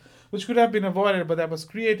created, which could have been avoided, but that was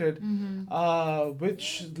created,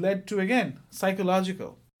 which led to, again,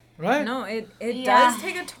 psychological. Right. No, it does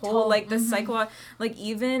take a toll. Like the like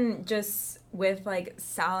even just with like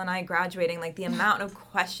Sal and I graduating, like the amount of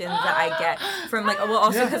questions that I get from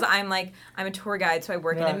because I'm a tour guide, so I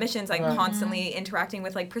work in admissions. I'm constantly interacting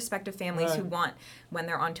with like prospective families who want, when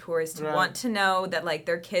they're on tours, to want to know that like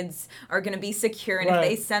their kids are going to be secure, and if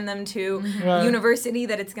they send them to university,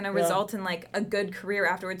 that it's going to result in like a good career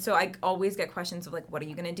afterwards. So I always get questions of like, what are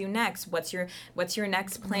you going to do next? What's your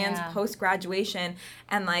next plans post graduation?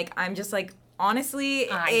 And like I'm just like, honestly,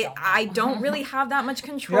 I don't really have that much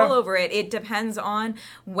control over it. It depends on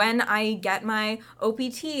when I get my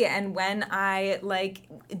OPT and when I,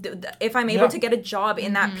 if I'm able to get a job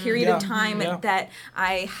in that period of time that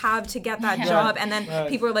I have to get that job. And then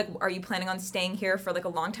people are like, are you planning on staying here for, like, a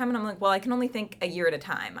long time? And I'm like, well, I can only think a year at a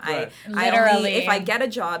time. If I get a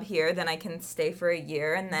job here, then I can stay for a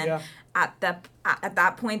year. And then at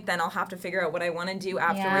that point, then I'll have to figure out what I want to do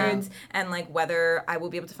afterwards, and like whether I will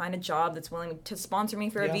be able to find a job that's willing to sponsor me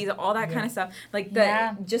for a visa, all that kind of stuff. Like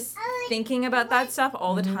just thinking about that stuff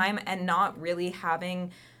all the time and not really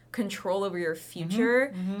having control over your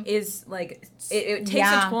future is like it takes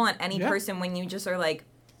a toll on any person when you just are like,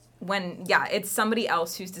 when it's somebody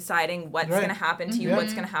else who's deciding what's going to happen to you,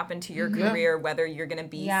 what's going to happen to your career, whether you're going to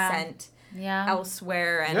be sent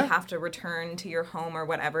elsewhere and have to return to your home or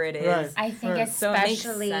whatever it is. I think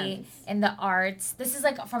especially in the arts, this is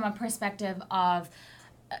like from a perspective of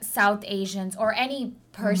South Asians or any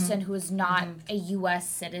person who is not a U.S.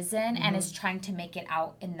 citizen and is trying to make it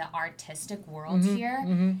out in the artistic world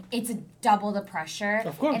here. It's double the pressure,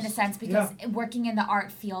 of course, in a sense, because working in the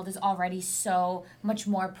art field is already so much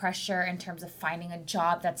more pressure in terms of finding a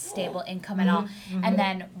job that's stable income and all. And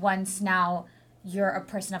then once now you're a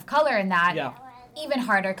person of color in that, even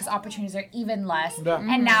harder because opportunities are even less.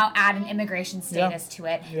 And now add an immigration status to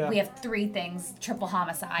it. We have three things, triple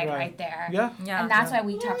homicide right there. And that's why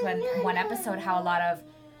we talked about in one episode how a lot of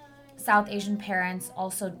South Asian parents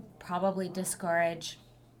also probably discourage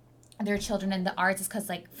their children in the arts is because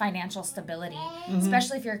like financial stability,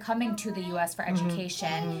 especially if you're coming to the U.S. for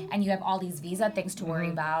education and you have all these visa things to worry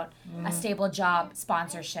about, a stable job,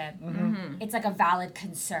 sponsorship. It's like a valid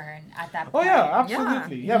concern at that point. Oh yeah,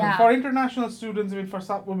 absolutely. But for international students,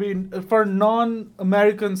 for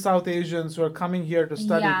non-American South Asians who are coming here to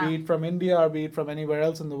study, be it from India or be it from anywhere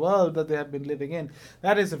else in the world that they have been living in,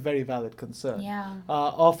 that is a very valid concern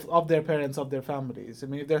of their parents, of their families. I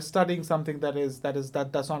mean, if they're studying something that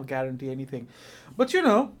does not guarantee anything. But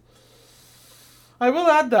I will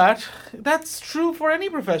add that that's true for any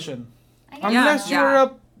profession. Unless you're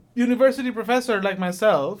a university professor like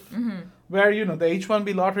myself, where the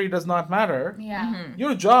H-1B lottery does not matter.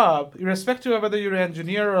 Your job, irrespective of whether you're an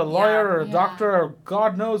engineer or a lawyer or a doctor or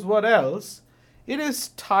God knows what else, it is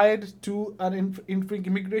tied to an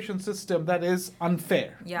immigration system that is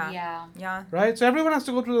unfair. Right? So everyone has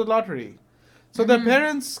to go through the lottery. So the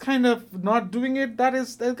parents kind of not doing it,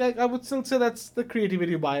 I would still say that's the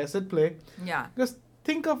creativity bias at play. Because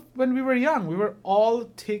think of when we were young, we were all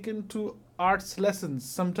taken to arts lessons,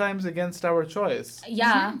 sometimes against our choice.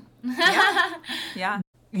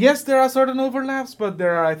 Yes, there are certain overlaps, but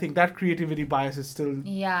I think that creativity bias is still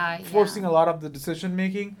forcing a lot of the decision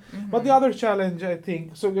making. But the other challenge, I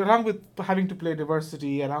think, so along with having to play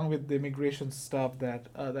diversity, along with the immigration stuff that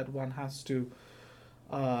one has to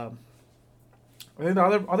I think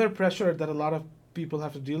the other pressure that a lot of people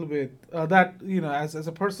have to deal with, that, as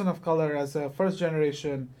a person of color, as a first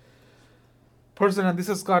generation person, and this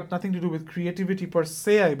has got nothing to do with creativity per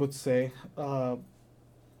se, I would say,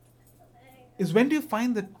 is when do you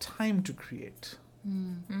find the time to create?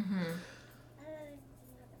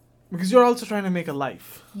 Because you're also trying to make a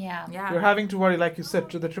life. Yeah. You're having to worry, like you said,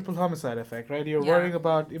 to the triple homicide effect, right? You're worrying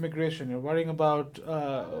about immigration. You're worrying about,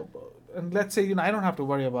 and let's say, I don't have to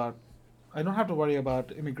worry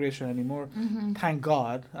about immigration anymore. Thank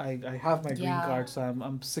God, I have my green card, so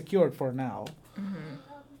I'm secured for now.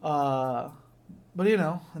 But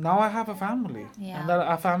now I have a family, and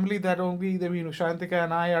a family that only Shantika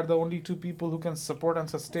and I are the only two people who can support and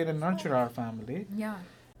sustain and nurture our family. Yeah.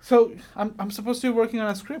 So I'm supposed to be working on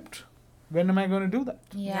a script. When am I going to do that?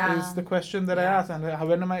 Yeah. Is the question that I ask, and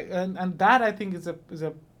when am I? And that, I think, is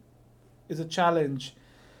a challenge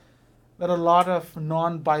that a lot of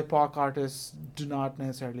non-BIPOC artists do not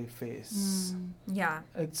necessarily face. Yeah.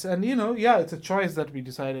 It's a choice that we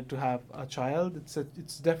decided to have a child.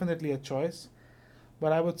 It's definitely a choice.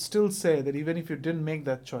 But I would still say that even if you didn't make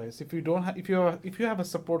that choice, if you have a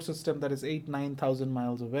support system that is 8,000-9,000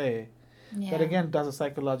 miles away, that again does a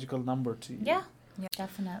psychological number to you. Yeah,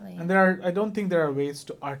 definitely. And I don't think there are ways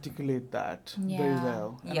to articulate that very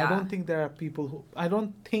well. And I don't think there are I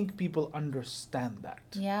don't think people understand that.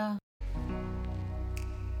 Yeah.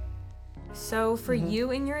 So for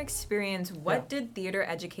you, in your experience, what did theater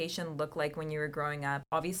education look like when you were growing up?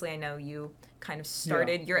 Obviously, I know you kind of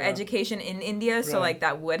started your education in India, so like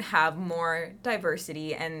that would have more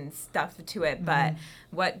diversity and stuff to it. But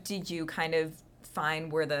what did you kind of find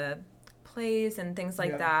were the plays and things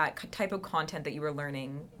like that, type of content that you were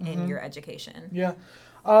learning in your education? Yeah.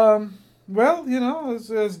 Well,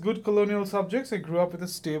 as good colonial subjects, I grew up with a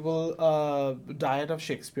stable diet of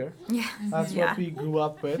Shakespeare. Yeah. That's what we grew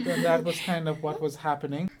up with, and that was kind of what was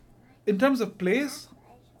happening. In terms of plays,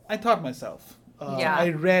 I taught myself. I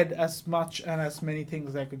read as much and as many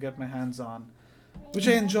things as I could get my hands on, which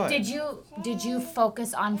I enjoyed. Did you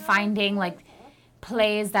focus on finding like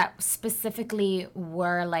plays that specifically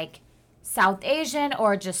were like South Asian,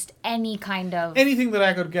 or just any kind of... Anything that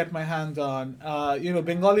I could get my hands on.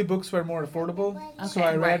 Bengali books were more affordable, so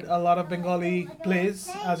I read a lot of Bengali plays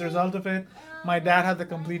as a result of it. My dad had the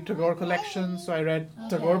complete Tagore collection, so I read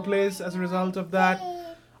Tagore plays as a result of that.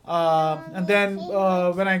 And then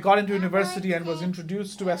when I got into university and was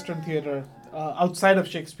introduced to Western theater outside of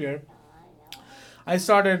Shakespeare, I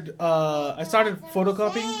started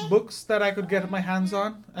photocopying books that I could get my hands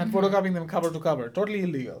on and photocopying them cover to cover. Totally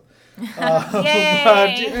illegal. But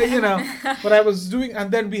I was doing, and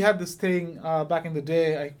then we had this thing back in the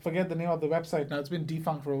day. I forget the name of the website now. It's been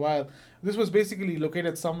defunct for a while. This was basically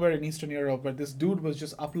located somewhere in Eastern Europe, where this dude was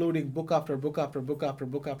just uploading book after book after book after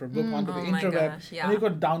book after book onto the interweb, and you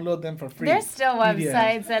could download them for free. There's still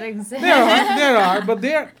websites that exist. There are, but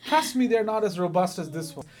trust me, they're not as robust as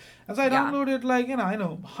this one. And so I downloaded I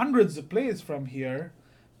know hundreds of plays from here,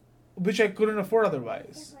 which I couldn't afford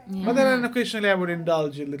otherwise. Yeah. But then occasionally I would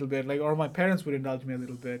indulge a little bit, or my parents would indulge me a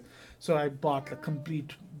little bit. So I bought the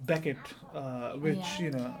complete Beckett, which,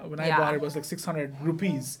 when I bought it was like 600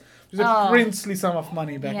 rupees, which is a princely sum of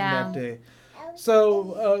money back in that day.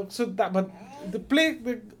 So but the play,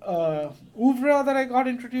 the oeuvre that I got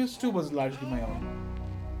introduced to was largely my own.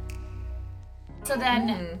 So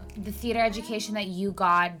then the theater education that you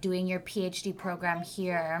got doing your PhD program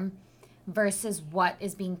here versus what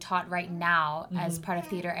is being taught right now as part of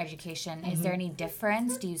theater education, is there any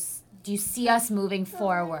difference? Do you see us moving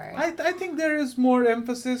forward? I think there is more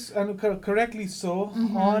emphasis, and correctly so,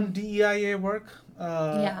 on DEIA work,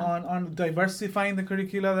 on diversifying the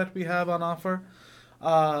curricula that we have on offer.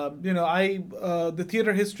 The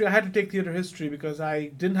theater history, I had to take theater history because I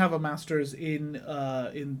didn't have a master's in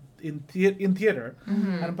theater.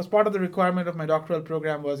 And as part of the requirement of my doctoral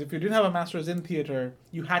program was, if you didn't have a master's in theater,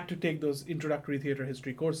 you had to take those introductory theater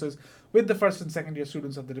history courses with the first and second year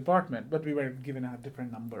students of the department, but we were given a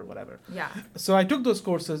different number, whatever. Yeah. So I took those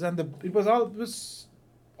courses, and it was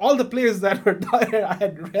all the plays that were there, I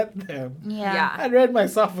had read them. Yeah. I had read my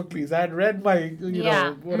Sophocles. I had read my,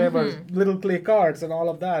 little play cards and all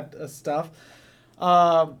of that stuff.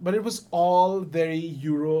 But it was all very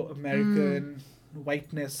Euro-American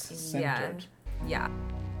whiteness centered. Yeah.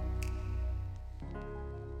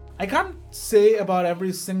 I can't say about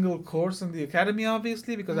every single course in the academy,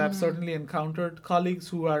 obviously, because I've certainly encountered colleagues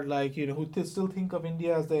who are like, who still think of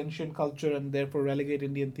India as the ancient culture and therefore relegate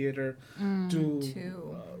Indian theater to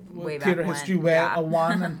theater history where a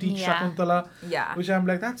one and teach Shakuntala, which I'm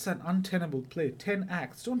like, that's an untenable play. 10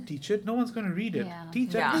 acts. Don't teach it. No one's going to read it.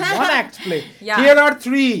 Teach it. One act play. Here are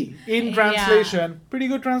 3 in translation. Pretty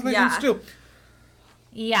good translations too.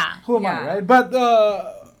 Yeah. Who am I, right?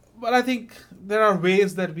 But I think there are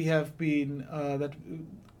ways that we have been, that,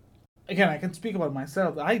 again, I can speak about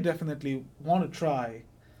myself. I definitely want to try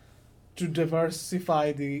to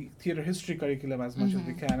diversify the theater history curriculum as much as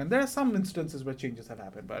we can. And there are some instances where changes have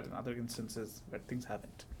happened, but in other instances where things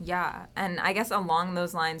haven't. Yeah. And I guess along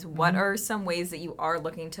those lines, what are some ways that you are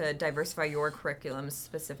looking to diversify your curriculum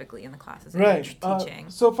specifically in the classes that you're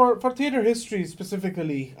teaching? So for theater history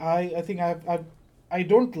specifically, I think I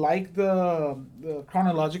don't like the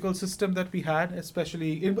chronological system that we had,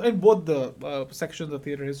 especially in both the sections of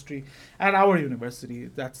theater history at our university.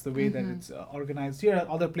 That's the way that it's organized here.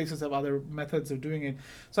 Other places have other methods of doing it.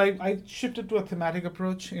 So I shifted to a thematic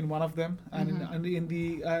approach in one of them, and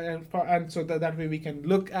so that way we can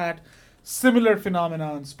look at similar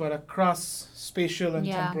phenomenons but across spatial and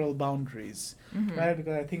temporal boundaries, right?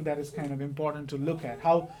 Because I think that is kind of important to look at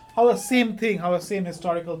how a same thing, how a same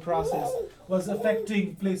historical process was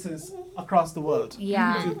affecting places across the world.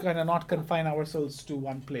 To kind of not confine ourselves to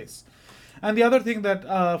one place. And the other thing that,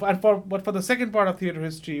 for the second part of theater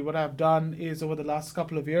history, what I've done is over the last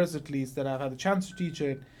couple of years at least that I've had the chance to teach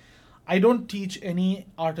it, I don't teach any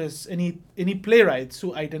artists, any playwrights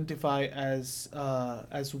who identify as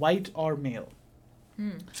white or male.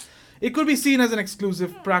 It could be seen as an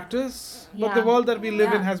exclusive practice, but the world that we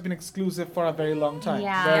live in has been exclusive for a very long time.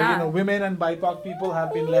 Where women and BIPOC people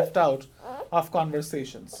have been left out of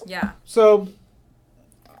conversations. So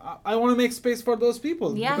I want to make space for those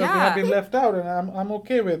people because they have been left out, and I'm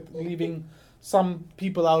okay with leaving some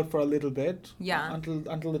people out for a little bit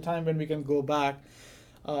until the time when we can go back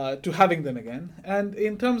to having them again. And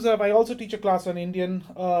in terms of, I also teach a class on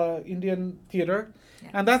Indian theater.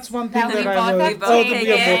 And that's one thing that I will both taken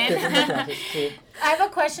the classes. So. I have a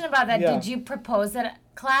question about that. Did you propose that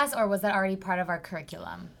class, or was that already part of our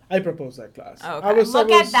curriculum? I proposed that class. Oh, okay. Look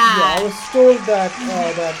at that. I was told that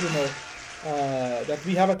that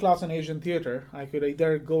we have a class on Asian theater. I could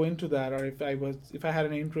either go into that, or if I had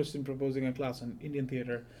an interest in proposing a class on Indian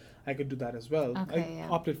theater, I could do that as well. I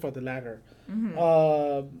opted for the latter.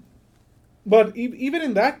 But even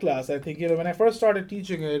in that class, I think, when I first started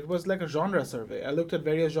teaching it was like a genre survey. I looked at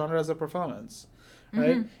various genres of performance,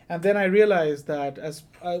 right? And then I realized that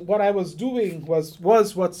what I was doing was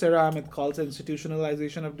what Sarah Ahmed calls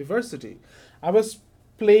institutionalization of diversity. I was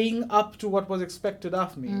playing up to what was expected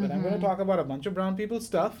of me. But I'm going to talk about a bunch of brown people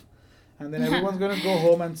stuff, and then everyone's going to go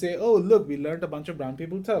home and say, "Oh, look, we learned a bunch of brown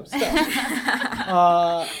people stuff."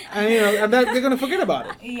 And that they're going to forget about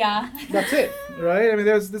it. That's it, right? I mean,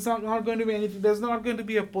 there's not going to be anything. There's not going to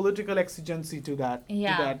be a political exigency to that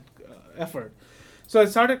effort. So I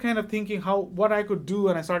started kind of thinking what I could do,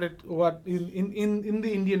 and I started what in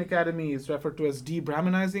the Indian Academy is referred to as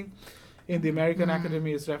de-Brahminizing. In the American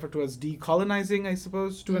Academy is referred to as decolonizing, I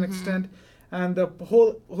suppose, to an extent. And the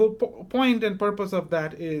whole point and purpose of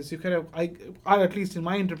that is you kind of, at least in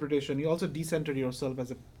my interpretation, you also decenter yourself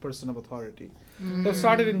as a person of authority. So I've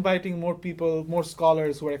started inviting more people, more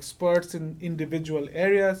scholars who are experts in individual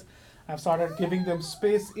areas. I've started giving them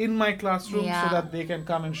space in my classroom so that they can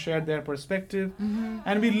come and share their perspective.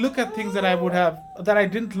 And we look at things that I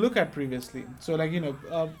didn't look at previously. So like,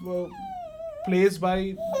 plays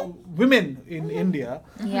by women in India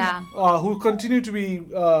who continue to be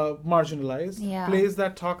marginalized, plays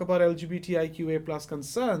that talk about LGBTIQA plus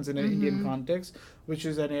concerns in an Indian context, which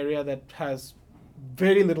is an area that has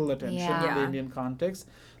very little attention in the Indian context.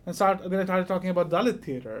 And then I started talking about Dalit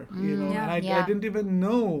theater, and I didn't even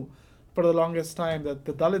know for the longest time that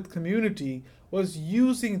the Dalit community was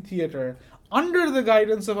using theater under the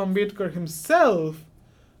guidance of Ambedkar himself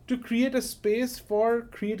to create a space for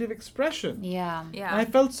creative expression. And I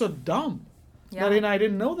felt so dumb that I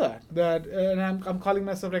didn't know that. And I'm calling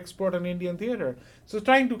myself an expert on Indian theater. So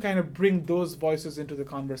trying to kind of bring those voices into the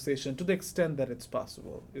conversation to the extent that it's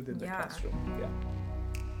possible within the classroom.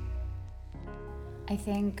 I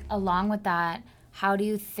think along with that, how do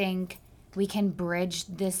you think we can bridge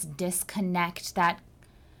this disconnect that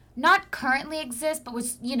not currently exists, but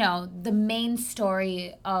was, the main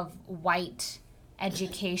story of white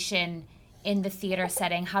education in the theater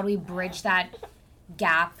setting? How do we bridge that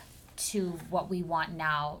gap to what we want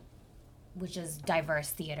now, which is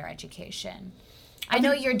diverse theater education? I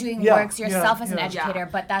know you're doing works yourself as an educator,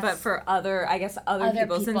 but that's... But for other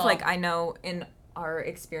people, since like I know in our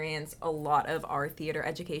experience, a lot of our theater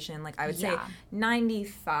education, like I would say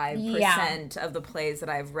 95% of the plays that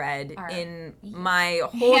I've read in my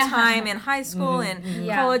whole time in high school and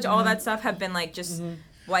college, all that stuff have been like just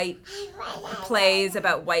white plays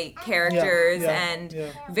about white characters and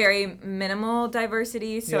very minimal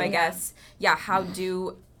diversity. So I guess, how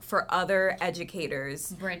do, for other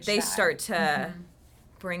educators, they start to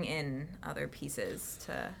bring in other pieces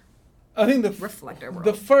to... I think reflect our world.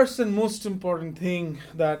 The first and most important thing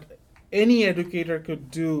that any educator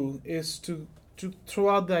could do is to throw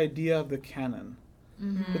out the idea of the canon,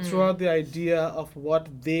 to throw out the idea of what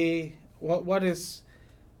is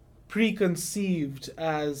preconceived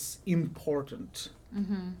as important,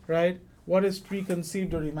 right? What is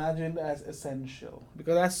preconceived or imagined as essential?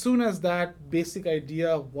 Because as soon as that basic idea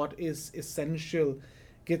of what is essential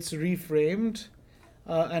gets reframed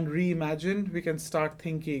and reimagined, we can start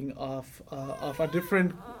thinking of a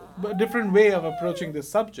different way of approaching this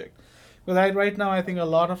subject. Because right now, I think a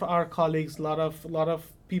lot of our colleagues, a lot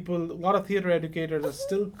of people, a lot of theater educators are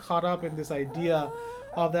still caught up in this idea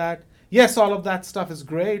of that. Yes, all of that stuff is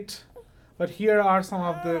great, but here are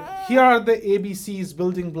the ABCs,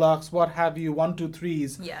 building blocks, what have you, 1, 2,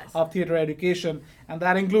 3s of theater education, and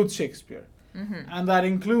that includes Shakespeare. And that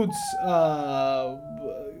includes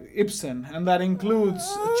Ibsen, and that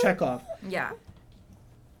includes Chekhov. Yeah.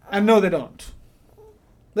 And no, they don't.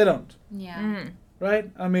 They don't. Yeah.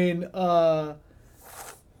 Right? I mean,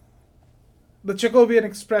 the Chekhovian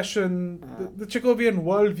expression, the Chekhovian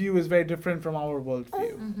worldview is very different from our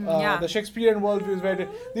worldview. The Shakespearean worldview is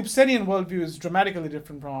the Ibsenian worldview is dramatically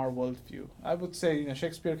different from our worldview. I would say,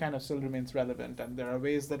 Shakespeare kind of still remains relevant, and there are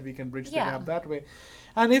ways that we can bridge the gap that way.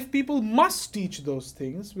 And if people must teach those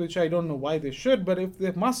things, which I don't know why they should, but if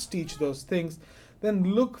they must teach those things, then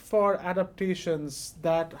look for adaptations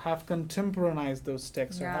that have contemporaneized those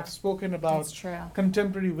texts or have spoken about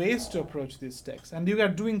contemporary ways to approach these texts. And you are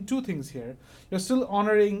doing two things here. You're still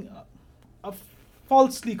honoring a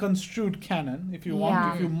falsely construed canon, if you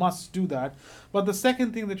want, if you must do that. But the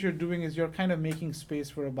second thing that you're doing is you're kind of making space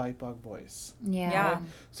for a BIPOC voice. Right?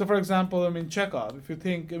 So, for example, Chekhov, if you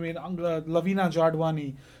think, Lavina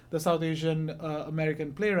Jadwani, the South Asian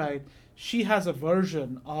American playwright, she has a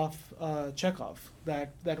version of Chekhov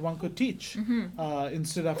that one could teach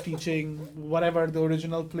instead of teaching whatever the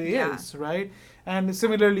original play is, right? And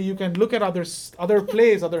similarly, you can look at other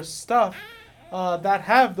plays, other stuff that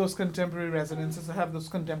have those contemporary resonances, that have those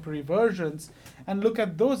contemporary versions, and look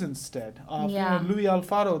at those instead. Louis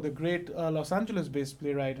Alfaro, the great Los Angeles-based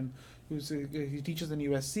playwright, and he teaches in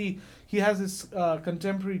USC. He has his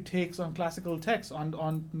contemporary takes on classical texts,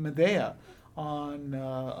 on Medea, on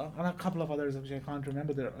a couple of others which I can't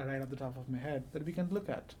remember right off the top of my head, that we can look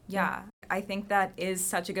at. Yeah, I think that is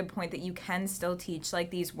such a good point, that you can still teach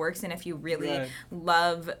like these works, and if you really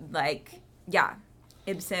love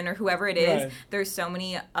Ibsen or whoever it is, there's so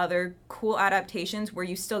many other cool adaptations where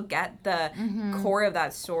you still get the core of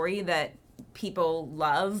that story that people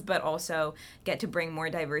love, but also get to bring more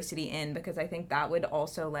diversity in, because I think that would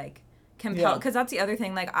also like compel, because that's the other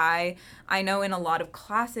thing, like I know in a lot of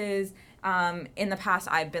classes in the past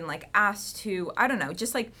I've been like asked to, I don't know,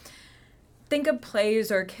 just like think of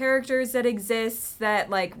plays or characters that exist that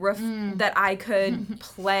like that I could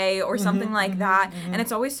play or something like that, and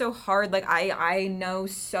it's always so hard. Like I know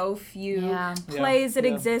so few plays that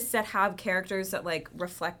exist that have characters that like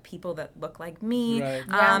reflect people that look like me,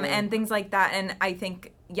 and things like that. And I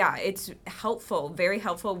think it's helpful, very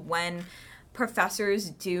helpful when professors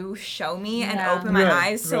do show me and open my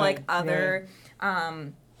eyes to like other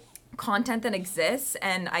content that exists.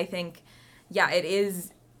 And I think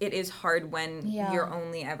it is hard when you're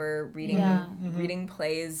only ever reading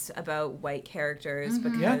plays about white characters,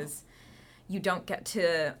 because you don't get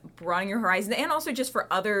to broaden your horizon. And also just for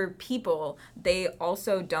other people, they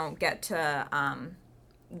also don't get to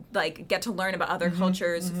learn about other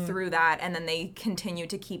cultures through that, and then they continue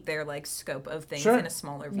to keep their like scope of things in a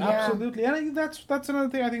smaller view. Absolutely. And I think that's another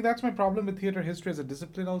thing. I think that's my problem with theater history as a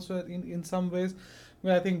discipline also in some ways,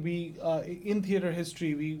 where I think we in theater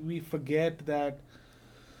history we forget that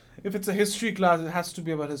if it's a history class, it has to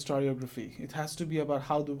be about historiography. It has to be about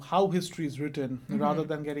how history is written, rather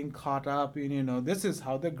than getting caught up in, this is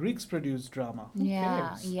how the Greeks produced drama. Who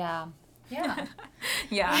cares?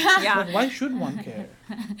 But why should one care?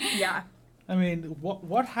 I mean,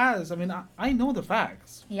 what has? I mean, I know the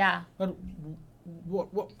facts. But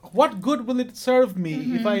what good will it serve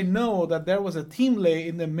me if I know that there was a theme lay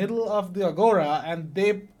in the middle of the agora and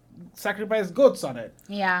they sacrificed goats on it?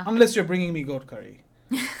 Unless you're bringing me goat curry.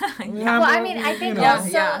 Well, I mean, I think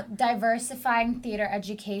also diversifying theater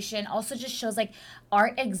education also just shows like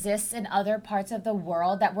art exists in other parts of the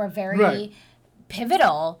world that were very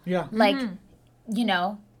pivotal. Yeah. Like, you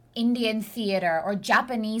know, Indian theater or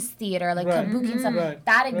Japanese theater, like kabuki and stuff,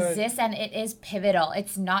 that exists and it is pivotal.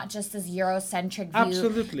 It's not just this Eurocentric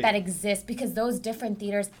view that exists, because those different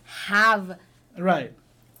theaters have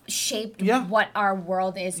shaped what our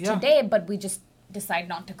world is today, but we just decide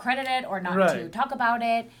not to credit it or not to talk about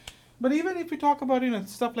it. But even if we talk about, you know,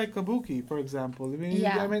 stuff like kabuki, for example, I mean,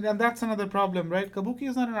 and that's another problem, right? Kabuki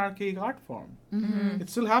is not an archaic art form. It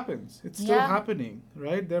still happens. It's still happening,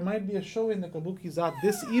 right? There might be a show in the Kabuki-za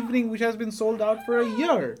this evening which has been sold out for a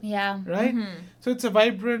year. Yeah. Right? So it's a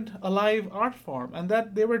vibrant, alive art form. And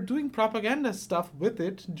that they were doing propaganda stuff with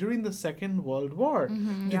it during the Second World War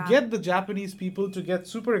to get the Japanese people to get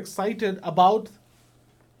super excited about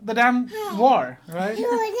the damn war, right?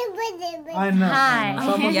 I know.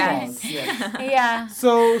 Hi. Yes. Yeah.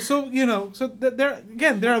 So you know, so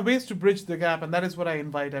there are ways to bridge the gap, and that is what I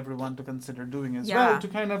invite everyone to consider doing as well, to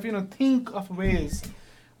kind of, you know, think of ways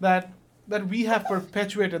that we have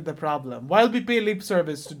perpetuated the problem while we pay lip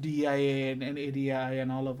service to DEIA and ADI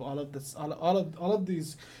and all of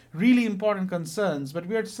these really important concerns, but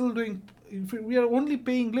we are only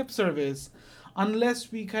paying lip service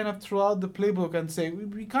unless we kind of throw out the playbook and say,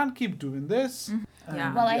 we can't keep doing this.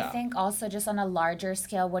 Well, I think also just on a larger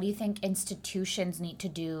scale, what do you think institutions need to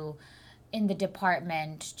do in the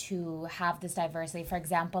department to have this diversity? For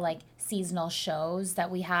example, like seasonal shows that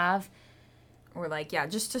we have. Or like,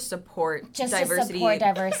 just to support diversity,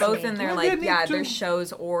 both in their their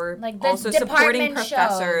shows, or like also supporting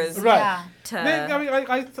professors. Shows. Right.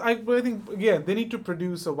 I think again they need to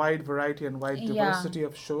produce a wide variety and wide diversity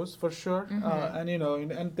of shows for sure. And you know,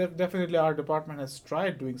 and definitely our department has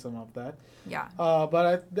tried doing some of that. Yeah.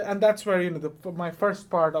 But that's where, you know, my first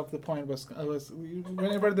part of the point was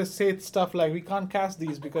whenever they say stuff like we can't cast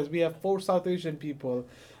these because we have 4 South Asian people.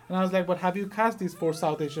 And I was like, but have you cast these 4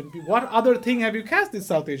 South Asian people? What other thing have you cast these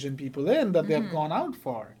South Asian people in that they have gone out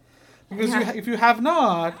for? Because if you have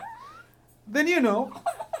not, then, you know,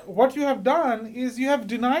 what you have done is you have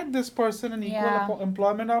denied this person an equal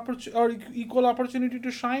employment opportunity or equal opportunity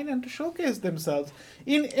to shine and to showcase themselves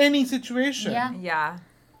in any situation. Yeah.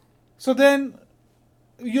 So then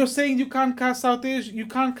you're saying you can't cast South Asian, you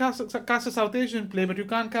can't cast a South Asian play, but you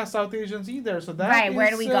can't cast South Asians either. So that is,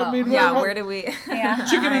 where do we go? Where do we?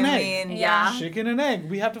 Chicken and egg. Chicken and egg.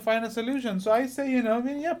 We have to find a solution. So I say, you know,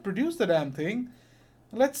 produce the damn thing.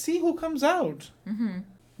 Let's see who comes out.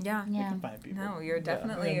 Yeah. We can find people. No, you're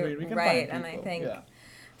definitely right, and I think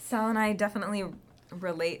Sal and I definitely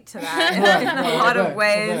relate to that in a lot of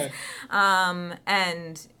ways.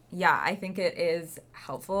 And I think it is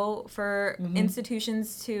helpful for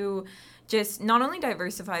institutions to just not only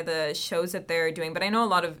diversify the shows that they're doing, but I know a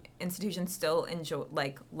lot of institutions still enjoy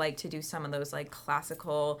like to do some of those like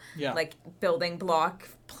classical like building block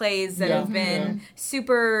plays that have been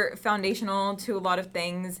super foundational to a lot of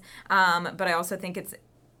things. But I also think it's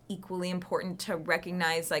equally important to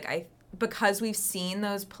recognize because we've seen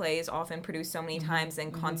those plays often produced so many times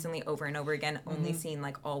and constantly over and over again, only seen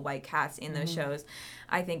like all white casts in those shows.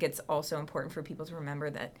 I think it's also important for people to remember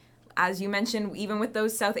that, as you mentioned, even with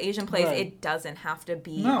those South Asian plays, it doesn't have to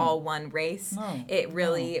be all one race. It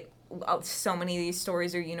really, so many of these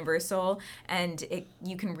stories are universal, and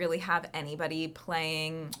you can really have anybody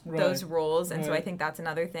playing those roles. And so I think that's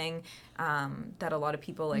another thing that a lot of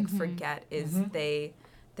people forget is they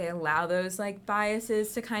allow those like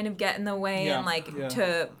biases to kind of get in the way and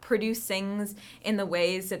to produce things in the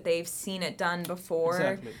ways that they've seen it done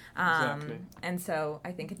before. Exactly. And so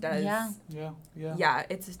I think it does. Yeah.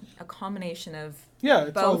 It's a combination of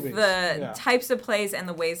both the types of plays and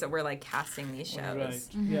the ways that we're like casting these shows.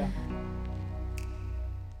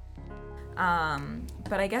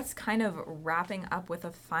 But I guess kind of wrapping up with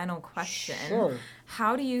a final question. Sure.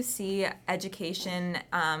 How do you see education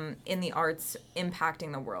in the arts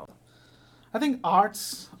impacting the world? I think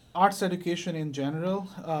arts education in general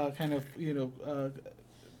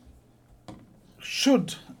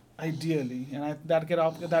should ideally, and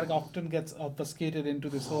that often gets obfuscated into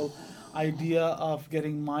this whole idea of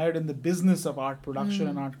getting mired in the business of art production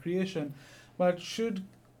and art creation, but should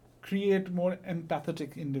create more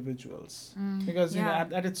empathetic individuals. Because you know,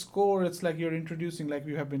 at its core, it's like you're introducing, like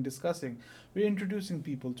we have been discussing, we're introducing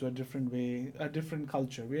people to a different way, a different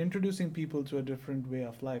culture. We're introducing people to a different way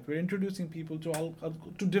of life. We're introducing people to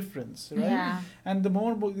difference, right? Yeah. And the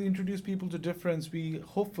more we introduce people to difference, we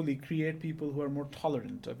hopefully create people who are more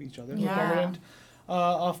tolerant of each other, more tolerant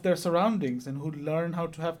of their surroundings and who learn how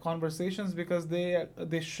to have conversations because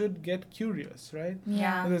they should get curious, right?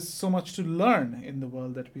 Yeah. There's so much to learn in the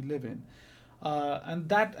world that we live in. And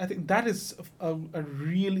that, I think, that is a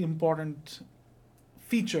really important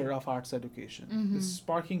feature of arts education, is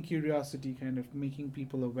sparking curiosity, kind of making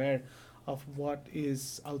people aware of what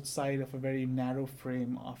is outside of a very narrow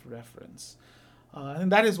frame of reference.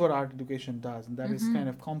 And that is what art education does, and that is kind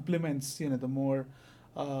of complements, the more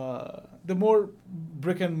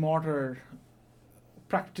brick and mortar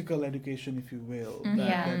practical education, if you will,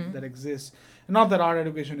 that exists. Not that art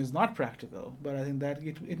education is not practical, but I think that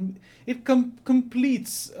it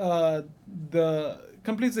completes the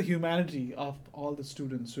humanity of all the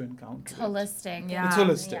students who encounter it's holistic. it. It's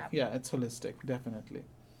holistic. Yeah, it's holistic, definitely.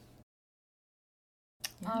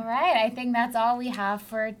 All right, I think that's all we have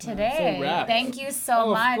for today. Thank you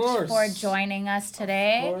so much for joining us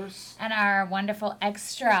today, and our wonderful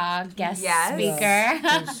extra guest speaker.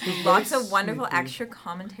 Lots of wonderful extra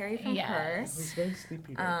commentary from her. He's very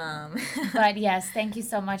sleepy. But yes, thank you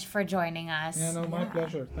so much for joining us. Yeah, no, my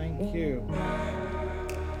pleasure. Thank you.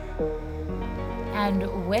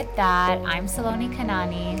 And with that, I'm Saloni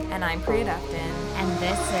Kanani. And I'm Priya Dufton. And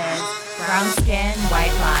this is Brown Skin,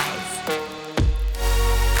 White Lies.